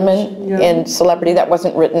Goodman in Celebrity, that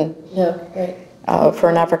wasn't written for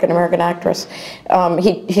an African American actress.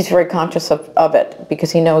 He's very conscious of it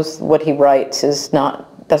because he knows what he writes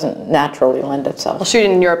doesn't naturally lend itself. Well,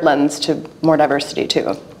 shooting in Europe lends to more diversity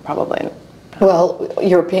too, probably. Well,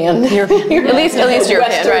 European. At least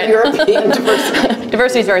European, right? European diversity.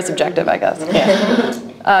 Diversity is very subjective, I guess.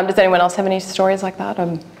 Yeah. Does anyone else have any stories like that?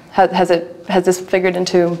 Has this figured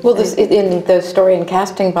into? Well, in the story and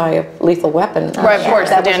casting by Lethal Weapon. Right, of course,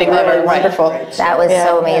 that Danny was really Glover, right. wonderful. That was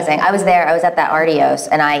so amazing. I was there. I was at that Artios,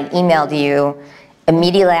 and I emailed you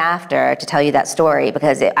immediately after to tell you that story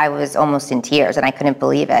because I was almost in tears, and I couldn't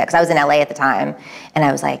believe it because I was in LA at the time, and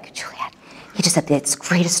I was like, Juliet, he just said the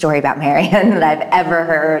greatest story about Marion that I've ever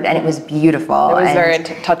heard, and it was beautiful. It was very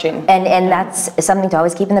touching. And that's something to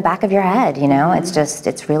always keep in the back of your head, you know?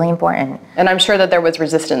 It's really important. And I'm sure that there was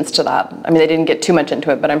resistance to that. I mean, they didn't get too much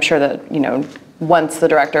into it, but I'm sure that, you know, once the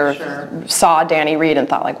director saw Danny read and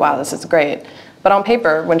thought like, wow, this is great, But on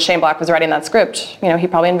paper, when Shane Black was writing that script, you know, he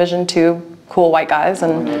probably envisioned 2 cool white guys,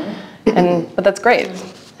 but that's great.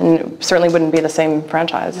 And it certainly wouldn't be the same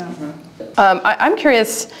franchise. I'm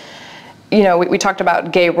curious, you know, we talked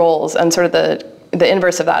about gay roles, and sort of the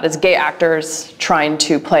inverse of that is gay actors trying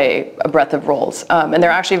to play a breadth of roles. And there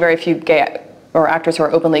are actually very few gay or actors who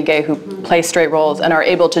are openly gay who play straight roles and are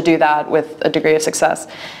able to do that with a degree of success.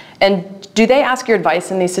 And do they ask your advice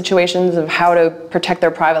in these situations of how to protect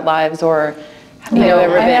their private lives, or you know,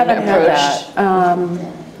 I haven't heard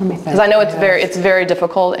that. Because I know it's very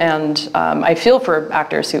difficult, and I feel for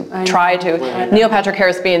actors who try to. Neil Patrick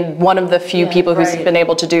Harris being one of the few people who's been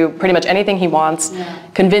able to do pretty much anything he wants,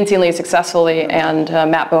 convincingly, successfully, and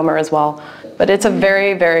Matt Bomer as well. But it's a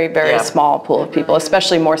very, very, very small pool of people,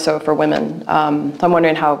 especially more so for women. So I'm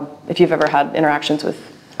wondering if you've ever had interactions with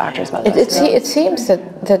actors about that. It seems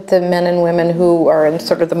that the men and women who are in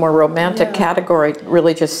sort of the more romantic category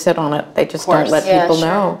really just sit on it. They just don't let people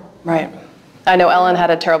know. Right. I know Ellen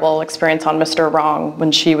had a terrible experience on Mr. Wrong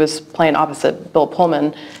when she was playing opposite Bill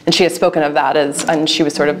Pullman, and she has spoken of that and she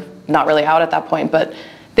was sort of not really out at that point, but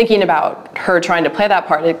thinking about her trying to play that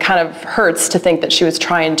part, it kind of hurts to think that she was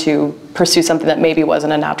trying to pursue something that maybe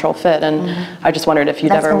wasn't a natural fit, and I just wondered if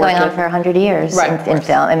you'd ever worked with... That's been going on for 100 years in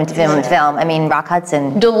film. I mean, Rock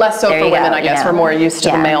Hudson. Less so for women, I guess. We're more used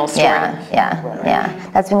to the male story. Yeah.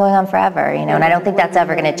 That's been going on forever, you know, and I don't think that's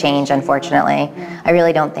ever going to change, unfortunately. I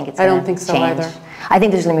really don't think it's going to change. I don't think so either. I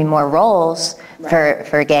think there's going to be more roles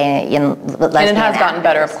for gay and lesbian. And it has gotten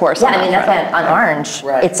better, of course. Yeah, I mean, that's why on Orange,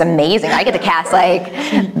 it's amazing. I get to cast like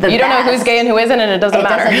the You don't know who's gay and who isn't, and it doesn't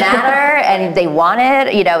matter. It doesn't matter, and they want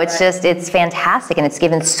it. You know, it's fantastic, and it's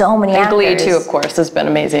given so many actors. Glee, too, of course, has been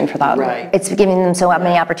amazing for that. Right. It's giving them so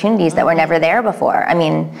many opportunities that were never there before. I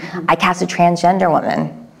mean, I cast a transgender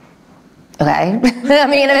woman. Okay, I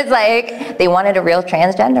mean, it's like they wanted a real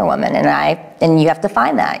transgender woman, and you have to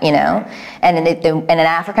find that, you know, and an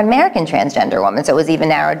African American transgender woman, so it was even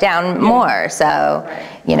narrowed down more. So,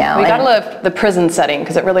 you know, we gotta love the prison setting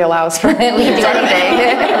because it really allows for we can do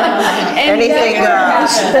anything. Anything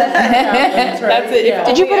goes.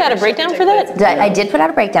 Did you put out a breakdown for that? I did put out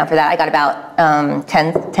a breakdown for that. I got about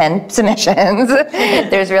 10 submissions.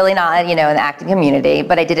 There's really not, you know, an acting community,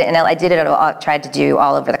 but I did it, and I did it. Tried to do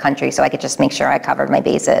all over the country, so I could just make sure I covered my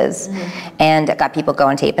bases, and got people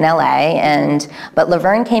going tape in LA. But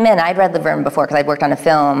Laverne came in. I'd read Laverne before because I'd worked on a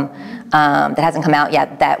film that hasn't come out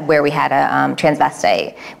yet where we had a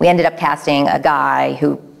transvestite. We ended up casting a guy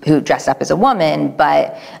who dressed up as a woman,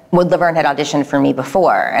 but Laverne had auditioned for me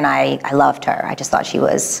before, and I loved her. I just thought she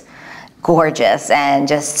was gorgeous and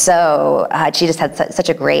just so, she just had such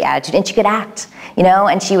a great attitude, and she could act, you know,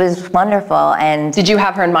 and she was wonderful. And did you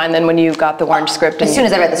have her in mind then when you got the Orange script? As soon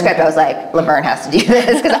as I read the script, I was like, Laverne has to do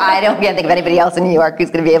this, because I can't think of anybody else in New York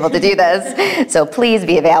who's going to be able to do this. So please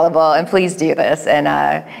be available and please do this. And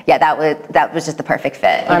yeah, that was just the perfect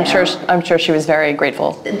fit. I'm sure she was very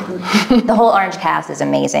grateful. The whole Orange cast is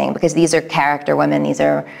amazing because these are character women. These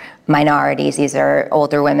are minorities. These are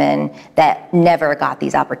older women that never got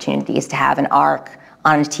these opportunities to have an arc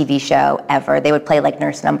on a TV show ever. They would play like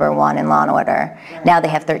Nurse Number 1 in Law & Order. Right. Now they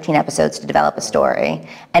have 13 episodes to develop a story.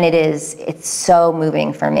 And it's so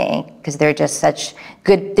moving for me because they're just such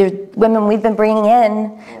they're women we've been bringing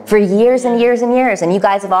in for years and years and years. And you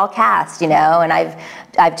guys have all cast, you know, and I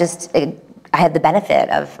had the benefit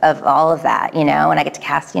of all of that, you know, and I get to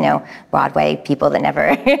cast, you know, Broadway people that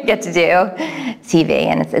never get to do TV,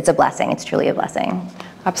 and it's a blessing. It's truly a blessing.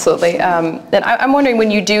 Absolutely. And I'm wondering,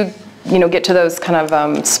 when you do, you know, get to those kind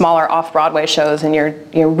of smaller off-Broadway shows and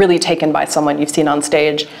you're really taken by someone you've seen on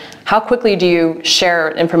stage, how quickly do you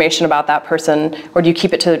share information about that person, or do you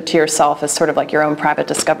keep it to yourself as sort of like your own private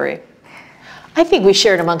discovery? I think we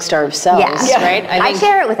share it amongst ourselves, right? I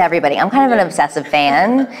share it with everybody. I'm kind of an obsessive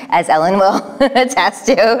fan, as Ellen will attest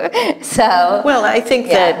to. So. Well, I think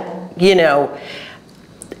that, you know,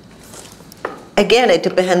 again, it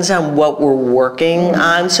depends on what we're working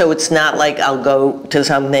on. So it's not like I'll go to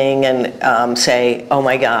something and say, oh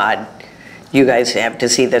my God, you guys have to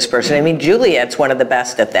see this person. I mean, Juliet's one of the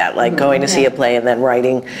best at that, like going to see a play and then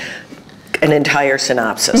writing an entire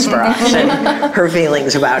synopsis for us and her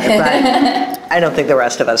feelings about it, but I don't think the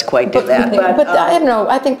rest of us quite do that. But I don't know,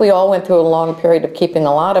 I think we all went through a long period of keeping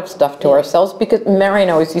a lot of stuff to ourselves, because Marion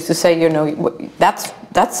always used to say, you know, that's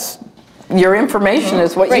your information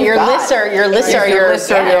is what you got. Your lists are your lists.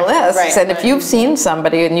 Right. And if you've seen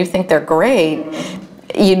somebody and you think they're great,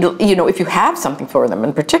 you know, if you have something for them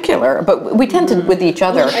in particular, but we tend to with each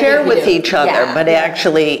other. We share with each other, but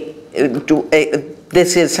actually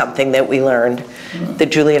this is something that we learned,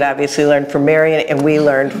 that Juliet obviously learned from Marion, and we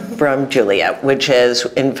learned from Juliet, which is,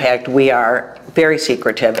 in fact, we are very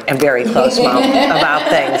secretive and very close about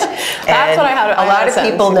things. That's what I had. A lot of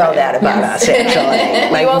people know that about us, actually.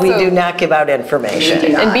 Like, we do not give out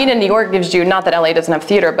information. And being in New York gives you, not that LA doesn't have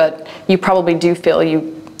theater, but you probably do feel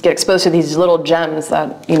you get exposed to these little gems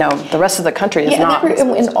that, you know, the rest of the country is not.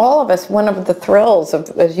 In all of us, one of the thrills of,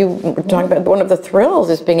 as you were talking about, one of the thrills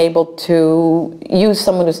is being able to use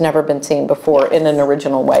someone who's never been seen before in an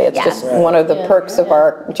original way. It's just one of the perks of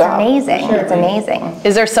our job. It's amazing. Sure. It's amazing.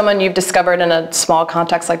 Is there someone you've discovered in a small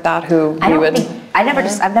context like that who you would? I've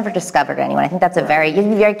never discovered anyone. I think that's you have to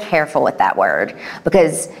be very careful with that word,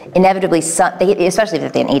 because inevitably, especially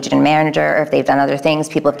if they're an agent and manager, or if they've done other things,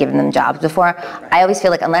 people have given them jobs before. I always feel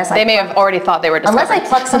like they may have already thought they were discovered. Unless I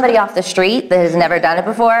pluck somebody off the street that has never done it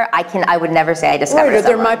before, I would never say I discovered someone.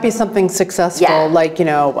 There might be something successful, like, you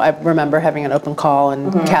know, I remember having an open call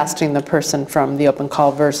and casting the person from the open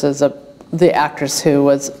call versus the actress who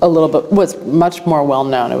was was much more well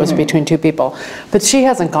known. It was between two people, but she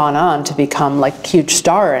hasn't gone on to become like huge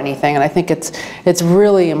star or anything. And I think it's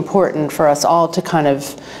really important for us all to kind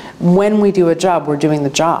of, when we do a job, we're doing the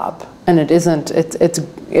job, and it isn't.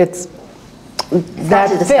 It's that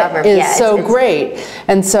fit is so great.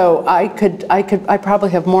 And so I probably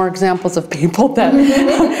have more examples of people that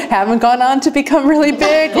haven't gone on to become really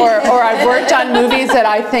big, or I've worked on movies that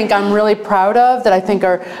I think I'm really proud of, that I think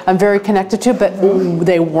I'm very connected to, but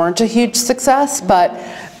they weren't a huge success. But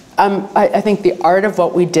I think the art of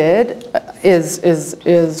what we did is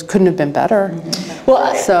couldn't have been better.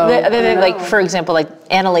 Well, so like, for example, like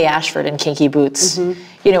Annalee Ashford in Kinky Boots.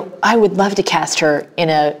 You know, I would love to cast her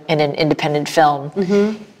in an independent film,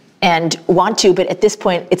 and want to, but at this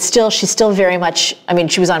point, she's still very much. I mean,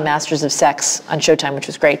 she was on Masters of Sex on Showtime, which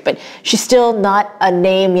was great, but she's still not a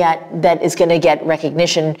name yet that is going to get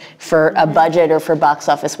recognition for a budget or for box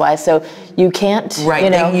office wise. So you can't, right?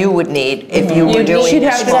 You know, that you would need if you were doing. She'd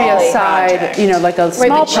have to be a side, you know, like a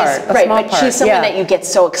small part. But she's someone that you get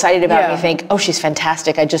so excited about, and you think, oh, she's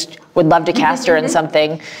fantastic. I just would love to cast her in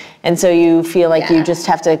something, and so you feel like you just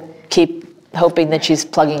have to keep hoping that she's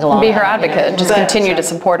plugging along. Be her advocate, just continue to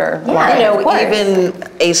support her. Yeah, you know, even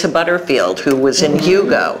Asa Butterfield, who was in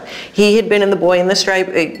Hugo, he had been in the Boy in the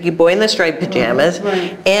Striped pajamas,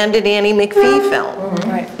 and an Annie McPhee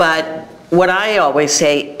film. But what I always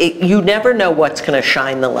say, you never know what's going to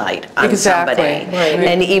shine the light on somebody.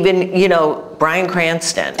 And even, you know, Bryan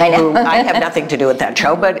Cranston, who I have nothing to do with that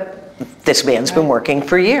show, but this man's been working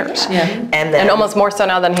for years. And almost more so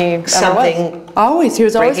now than he ever was. He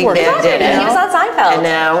was always working. He was on Seinfeld. And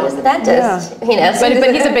now he was the dentist. You know,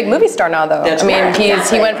 but he's a big movie star now, though. That's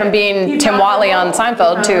he went from being Tim Whatley on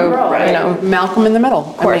Seinfeld to you know, Malcolm in the Middle.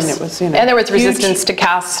 Of course. I mean, it was, you know, and there was resistance to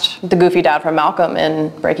cast the goofy dad from Malcolm in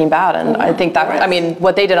Breaking Bad, and I think that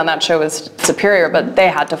what they did on that show was superior, but they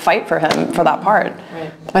had to fight for him for that part.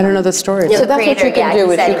 I don't know the story. So that's what you can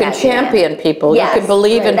do, is you can champion people, you can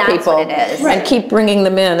believe in people, and keep bringing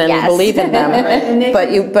them in and believe in them.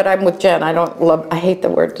 But I'm with Jen. I hate the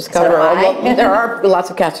word discover. There are lots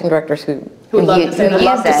of casting directors who love to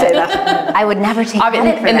say that. I would never take credit for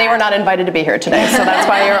that. And they were not invited to be here today, so that's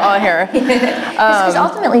why you're all here. Because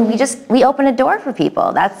ultimately, we open a door for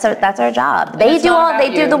people. That's our job. They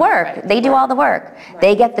do the work. They do all the work.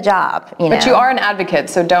 They get the job. You know? But you are an advocate,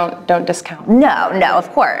 so don't discount. No, of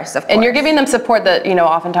course. And you're giving them support that, you know,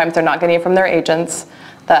 oftentimes they're not getting from their agents,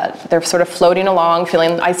 that they're sort of floating along,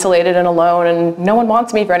 feeling isolated and alone, and no one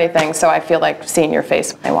wants me for anything. So I feel like seeing your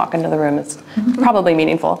face when I walk into the room is probably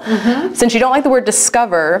meaningful. Since you don't like the word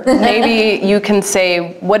discover, maybe you can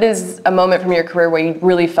say, what is a moment from your career where you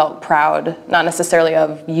really felt proud, not necessarily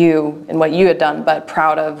of you and what you had done, but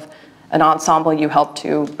proud of an ensemble you helped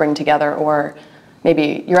to bring together, or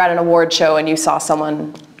maybe you're at an award show and you saw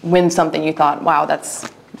someone win something, you thought, wow, that's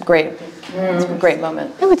great. It's a great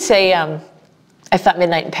moment. I would say I thought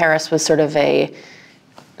Midnight in Paris was sort of a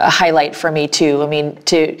highlight for me too. I mean,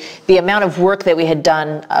 the amount of work that we had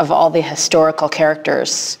done of all the historical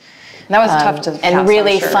characters. That was tough to and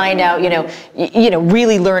really find out, you know,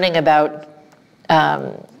 really learning about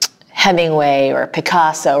Hemingway or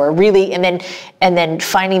Picasso, or really, and then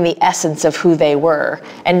finding the essence of who they were,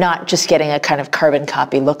 and not just getting a kind of carbon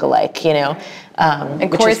copy lookalike, you know.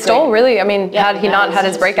 And Corey Stoll, really, I mean, had he not had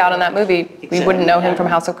his breakout in that movie, we wouldn't know him from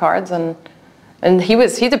House of Cards, and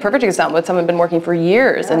he's a perfect example with someone who'd been working for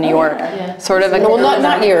years in New York, sort of. Well,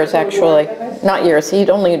 not years actually, not years. He'd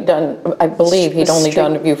only done, I believe, he'd only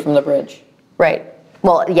done A View from the Bridge. Right.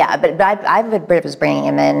 Well, yeah, but I was bringing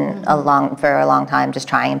him in for a long time, just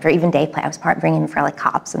trying, for even day play. I was bringing him for like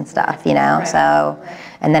cops and stuff, you know. Right. So,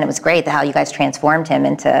 and then it was great how you guys transformed him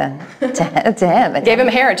into him. And gave him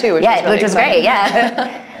hair too, which was great.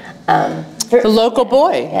 Yeah. The local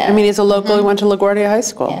boy. Yeah. I mean, he's a local. He went to LaGuardia High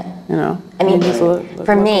School. Yeah. You know. I mean,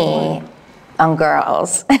 for me, on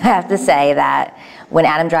Girls, I have to say that when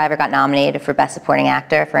Adam Driver got nominated for Best Supporting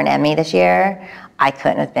Actor for an Emmy this year, I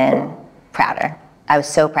couldn't have been prouder. I was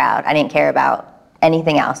so proud. I didn't care about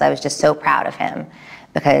anything else. I was just so proud of him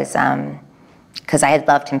because I had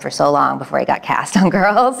loved him for so long before he got cast on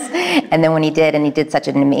Girls, and then when he did such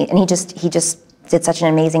an amazing, and he just did such an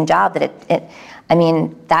amazing job that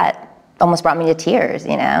that almost brought me to tears,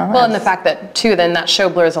 you know. Well, and the fact that too, then that show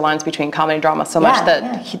blurs the lines between comedy and drama so much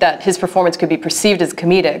that his performance could be perceived as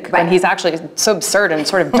comedic when he's actually so absurd and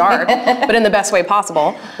sort of dark, but in the best way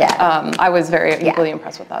possible. Yeah. I was very equally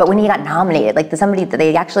impressed with that. But when he got nominated, like somebody that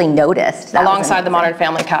they actually noticed. Alongside the Modern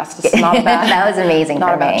Family cast, it's not bad. That was amazing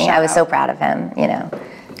for me. I was so proud of him, you know.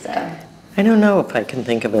 So. I don't know if I can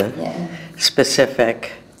think of a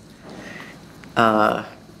specific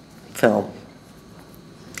film.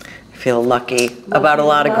 I feel lucky about a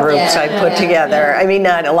lot of groups I put together. I mean,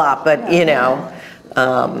 not a lot, but you know.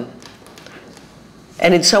 And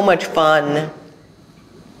it's so much fun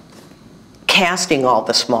casting all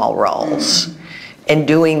the small roles and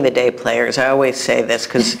doing the day players. I always say this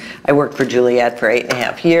because I worked for Juliet for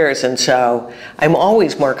 8.5 years, and so I'm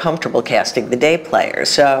always more comfortable casting the day players.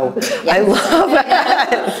 So I love it.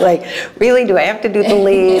 It's like, really, do I have to do the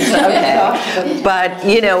leads? Okay. But,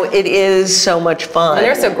 you know, it is so much fun. And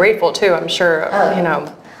they're so grateful, too, I'm sure, you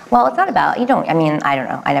know. Well, it's not about, I don't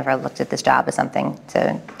know. I never looked at this job as something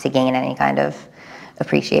to gain any kind of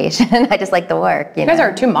appreciation. I just like the work. You guys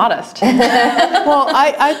are too modest. Well,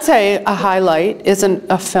 I'd say a highlight isn't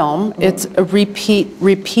a film. It's a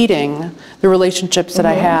repeating the relationships that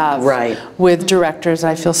I have with directors.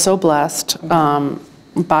 I feel so blessed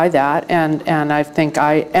by that, and I think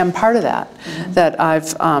I am part of that. That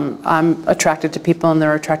I'm attracted to people, and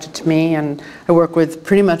they're attracted to me, and I work with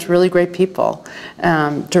pretty much really great people,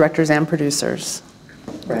 directors and producers.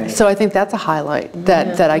 Right. So I think that's a highlight,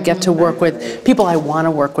 that I get to work with people I want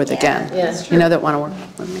to work with again. Yeah, you know, that want to work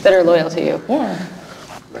with me. That are loyal to you. Yeah.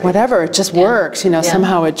 Whatever, it just works, you know,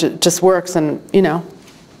 somehow it just works, and, you know,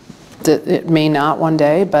 it may not one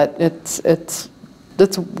day, but it's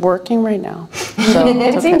working right now. So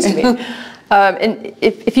it seems to be. And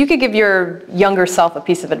if you could give your younger self a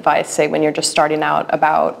piece of advice, say when you're just starting out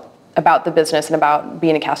about the business and about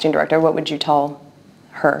being a casting director, what would you tell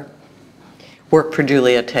her? Work for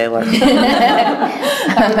Juliet Taylor. Work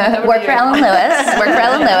for Ellen Lewis. Work for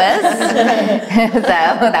Ellen Lewis. So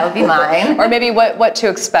that would be mine. Or maybe what to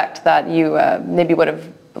expect that you maybe would have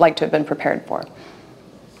liked to have been prepared for.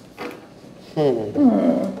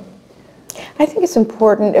 I think it's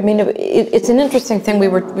important. I mean, it's an interesting thing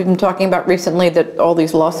we've been talking about recently, that all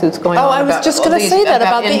these lawsuits going on. Oh, I was just going to say that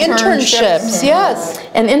about the internships. Yes.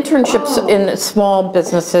 And internships in small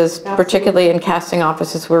businesses, particularly in casting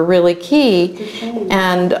offices, were really key.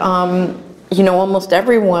 And, you know, almost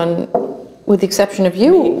everyone, with the exception of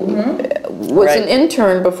you, was an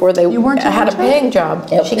intern before they had a paying job.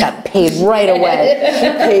 She got paid right away. She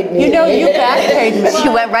paid me. You know, you back paid me. She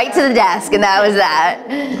went right to the desk, and that was that.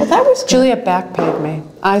 Well, that was Juliet back paid me.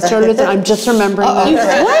 I started as I'm just remembering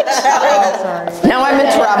that. What? Oh, sorry. Now I'm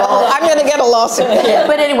in trouble. I'm going to get a lawsuit.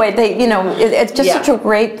 But anyway, you know, it's just such a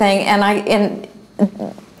great thing, and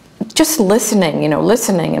just listening, you know,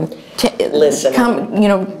 listening and you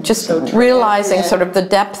know, just realizing sort of the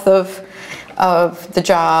depth of the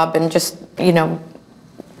job, and just, you know,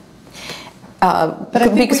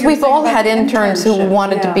 because we've all had interns who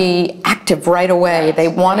wanted to be active right away. They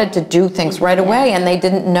wanted to do things right away, and they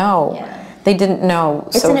didn't know. They didn't know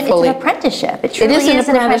so fully. It's an apprenticeship. It truly is an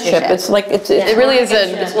apprenticeship. It's like it really is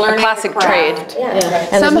a classic trade.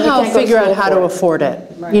 Somehow figure out how to afford it.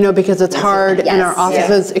 You know, because it's hard in our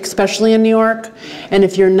offices, especially in New York. And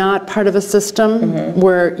if you're not part of a system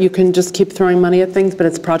where you can just keep throwing money at things, but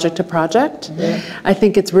it's project to project, I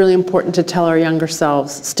think it's really important to tell our younger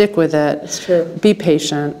selves, stick with it. It's true. Be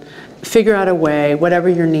patient. Figure out a way, whatever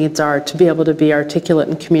your needs are, to be able to be articulate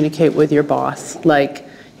and communicate with your boss. Like,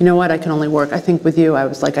 you know what, I can only work, I think with you, I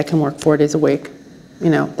was like, I can work 4 days a week. You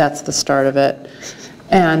know, that's the start of it.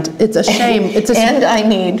 And it's a shame. And I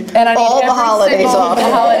need all the holidays off.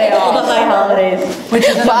 All of my holidays. Which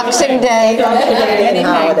is Boxing Day.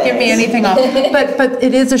 Give me anything off. But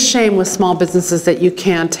it is a shame with small businesses that you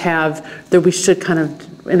can't have, that we should kind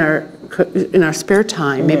of, in our spare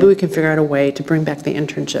time, maybe we can figure out a way to bring back the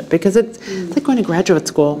internship, because it's like going to graduate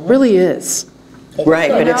school, it really is.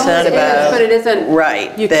 Right, but it's not about. But it isn't.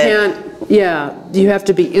 Right. You can't. Yeah, you have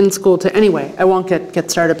to be in school to. Anyway, I won't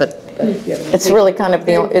get started, but It's really kind of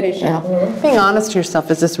being honest to yourself.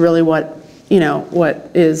 Is this really what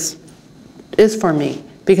what is for me?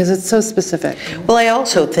 Because it's so specific. Well, I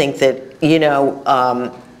also think that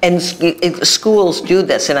and schools do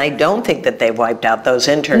this, and I don't think that they wiped out those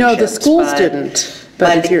internships. No, the schools didn't.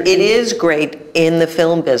 But it is great in the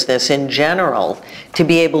film business in general to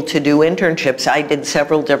be able to do internships. I did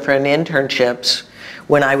several different internships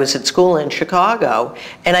when I was at school in Chicago,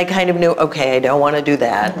 and I kind of knew, okay, I don't want to do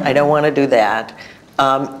that. I don't want to do that.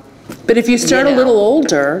 But if you start a little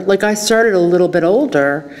older, like I started a little bit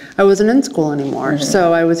older, I wasn't in school anymore,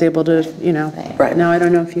 so I was able to, Right. Now I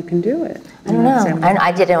don't know if you can do it. I don't know.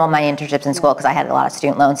 I did all my internships in school because I had a lot of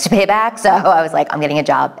student loans to pay back. So I was like, I'm getting a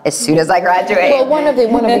job as soon as I graduate. Well, one of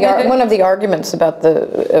the arguments about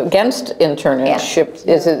against internships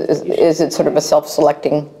is it's sort of a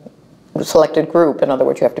selected group. In other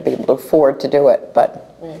words, you have to be able to afford to do it.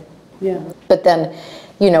 But then,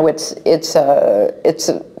 it's a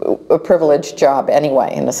privileged job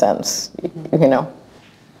anyway, in a sense.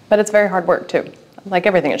 But it's very hard work too. Like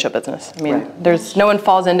everything in show business. I mean, there's no one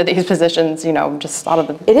falls into these positions, just out of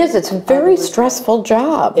the... It is. It's a very stressful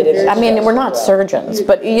job. It is. I mean, we're not surgeons,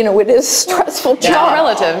 but, it is a stressful job. It's all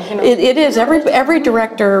relative. It is. Every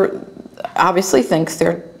director obviously thinks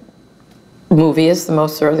their movie is the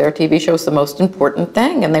most, or their TV show is the most important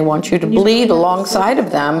thing, and they want you to bleed alongside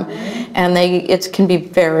of them, and it can be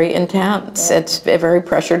very intense. It's very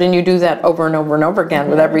pressured, and you do that over and over and over again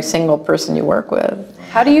with every single person you work with.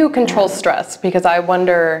 How do you control stress? Because I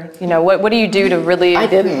wonder, what do you do to really... I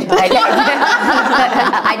didn't. I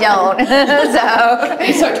don't. So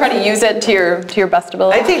you start trying to use it to your best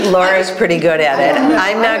ability? I think Laura's pretty good at it.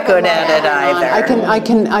 I'm not good at it either. I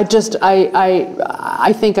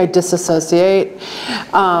think I disassociate,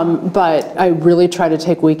 but I really try to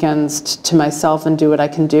take weekends to myself and do what I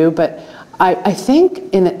can do. But I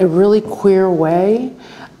think in a really queer way,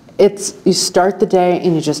 you start the day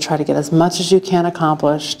and you just try to get as much as you can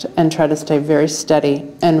accomplished and try to stay very steady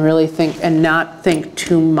and really think and not think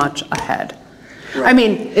too much ahead. Right. I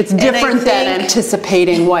mean, it's different than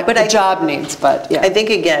anticipating what the job needs, but yeah. I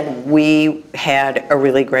think, again, we had a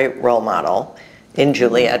really great role model in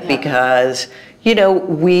Juliet because,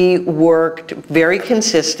 we worked very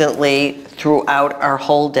consistently throughout our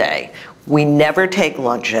whole day. We never take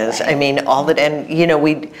lunches. I mean,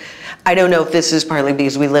 I don't know if this is partly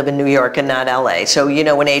because we live in New York and not LA. So,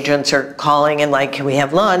 when agents are calling and like, can we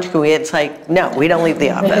have lunch? It's like, no, we don't leave the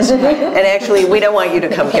office. And actually, we don't want you to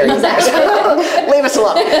come here either. Leave us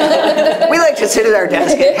alone. We like to sit at our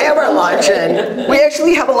desk and have our lunch, and we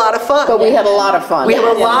actually have a lot of fun. But we had a lot of fun. We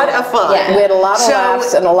have a lot of fun. Yeah. We had a lot of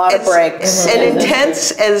laughs and a lot of breaks. And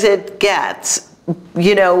intense as it gets, we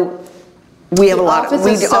have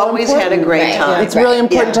we've always had a great time. It's really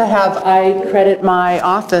important to have, I credit my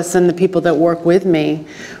office and the people that work with me.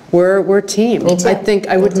 We're a team. I think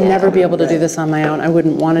I would never be able to do this on my own. I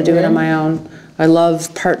wouldn't want to do it on my own. I love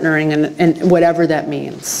partnering and whatever that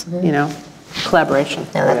means, collaboration.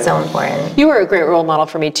 No, that's so important. You were a great role model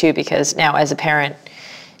for me too, because now as a parent,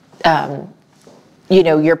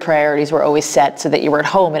 your priorities were always set so that you were at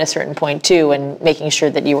home at a certain point too, and making sure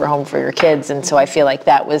that you were home for your kids. And so I feel like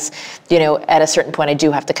that was, at a certain point I do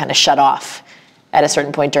have to kind of shut off at a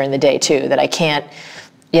certain point during the day too, that I can't,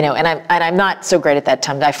 and I'm not so great at that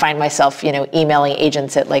time. I find myself, emailing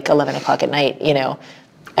agents at like 11 o'clock at night,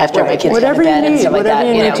 after my kids go to bed and stuff like that.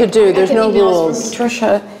 Whatever you need to do, there's no rules.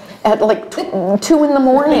 Patricia, at like 2 in the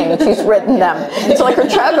morning, she's written them. It's like her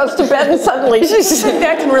child goes to bed and suddenly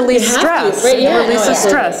that can release stress. It releases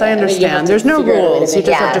stress. I understand. There's no rules. You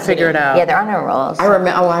just have to figure it out. Yeah, there are no rules. I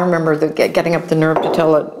remember getting up the nerve to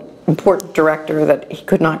tell an important director that he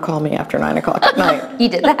could not call me after 9 o'clock at night. He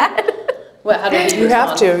did that? Well, how did You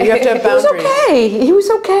have to have boundaries. He was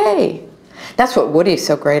okay. That's what Woody's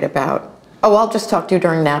so great about. Oh, I'll just talk to you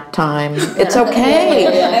during nap time. It's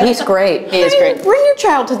okay. He's great. He is great. Bring your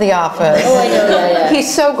child to the office. Oh, I know, yeah.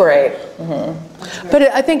 He's so great.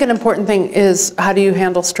 But I think an important thing is, how do you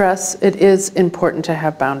handle stress? It is important to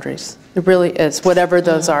have boundaries. It really is, whatever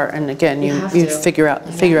those are. And again, you figure out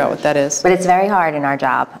what that is. But it's very hard in our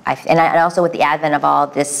job. And also with the advent of all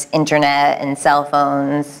this internet and cell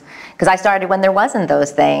phones, because I started when there wasn't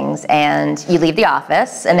those things, and you leave the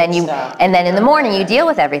office, and then in the morning you deal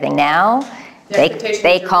with everything. Now,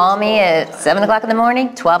 They call me at 7 o'clock in the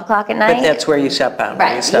morning, 12 o'clock at night. But that's where you set boundaries,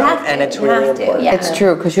 Right, you have to, and it's you really have to, important. yeah. It's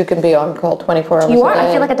true, because you can be on call 24 hours You a are. day.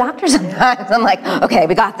 I feel like a doctor sometimes. I'm like, okay,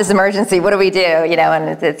 we got this emergency. What do we do?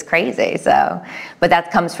 And it's crazy. So, but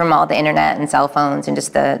that comes from all the internet and cell phones and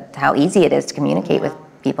just how easy it is to communicate with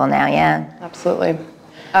people now. Yeah. Absolutely.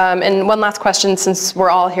 And one last question, since we're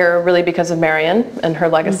all here really because of Marion and her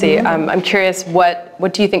legacy, I'm curious,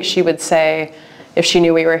 what do you think she would say if she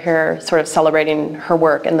knew we were here sort of celebrating her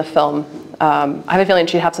work in the film? I have a feeling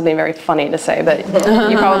she'd have something very funny to say, but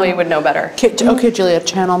you probably would know better. Okay, Juliet,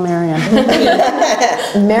 channel Marion.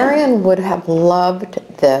 Marion would have loved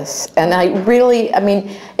this, and I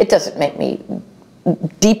mean, it doesn't make me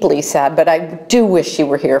deeply sad, but I do wish she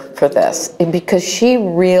were here for this, because she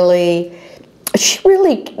really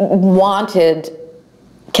wanted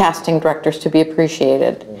casting directors to be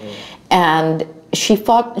appreciated, and she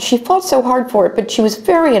fought so hard for it, but she was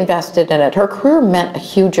very invested in it. Her career meant a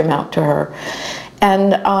huge amount to her,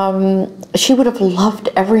 and she would have loved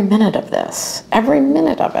every minute of this, every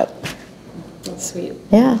minute of it. That's sweet.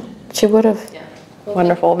 Yeah, she would have. Yeah.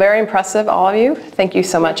 Wonderful. Very impressive, all of you. Thank you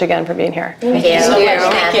so much again for being here. Thank you.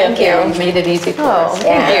 Thank you. Made it easy for us.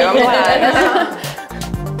 Thank you. I'm glad.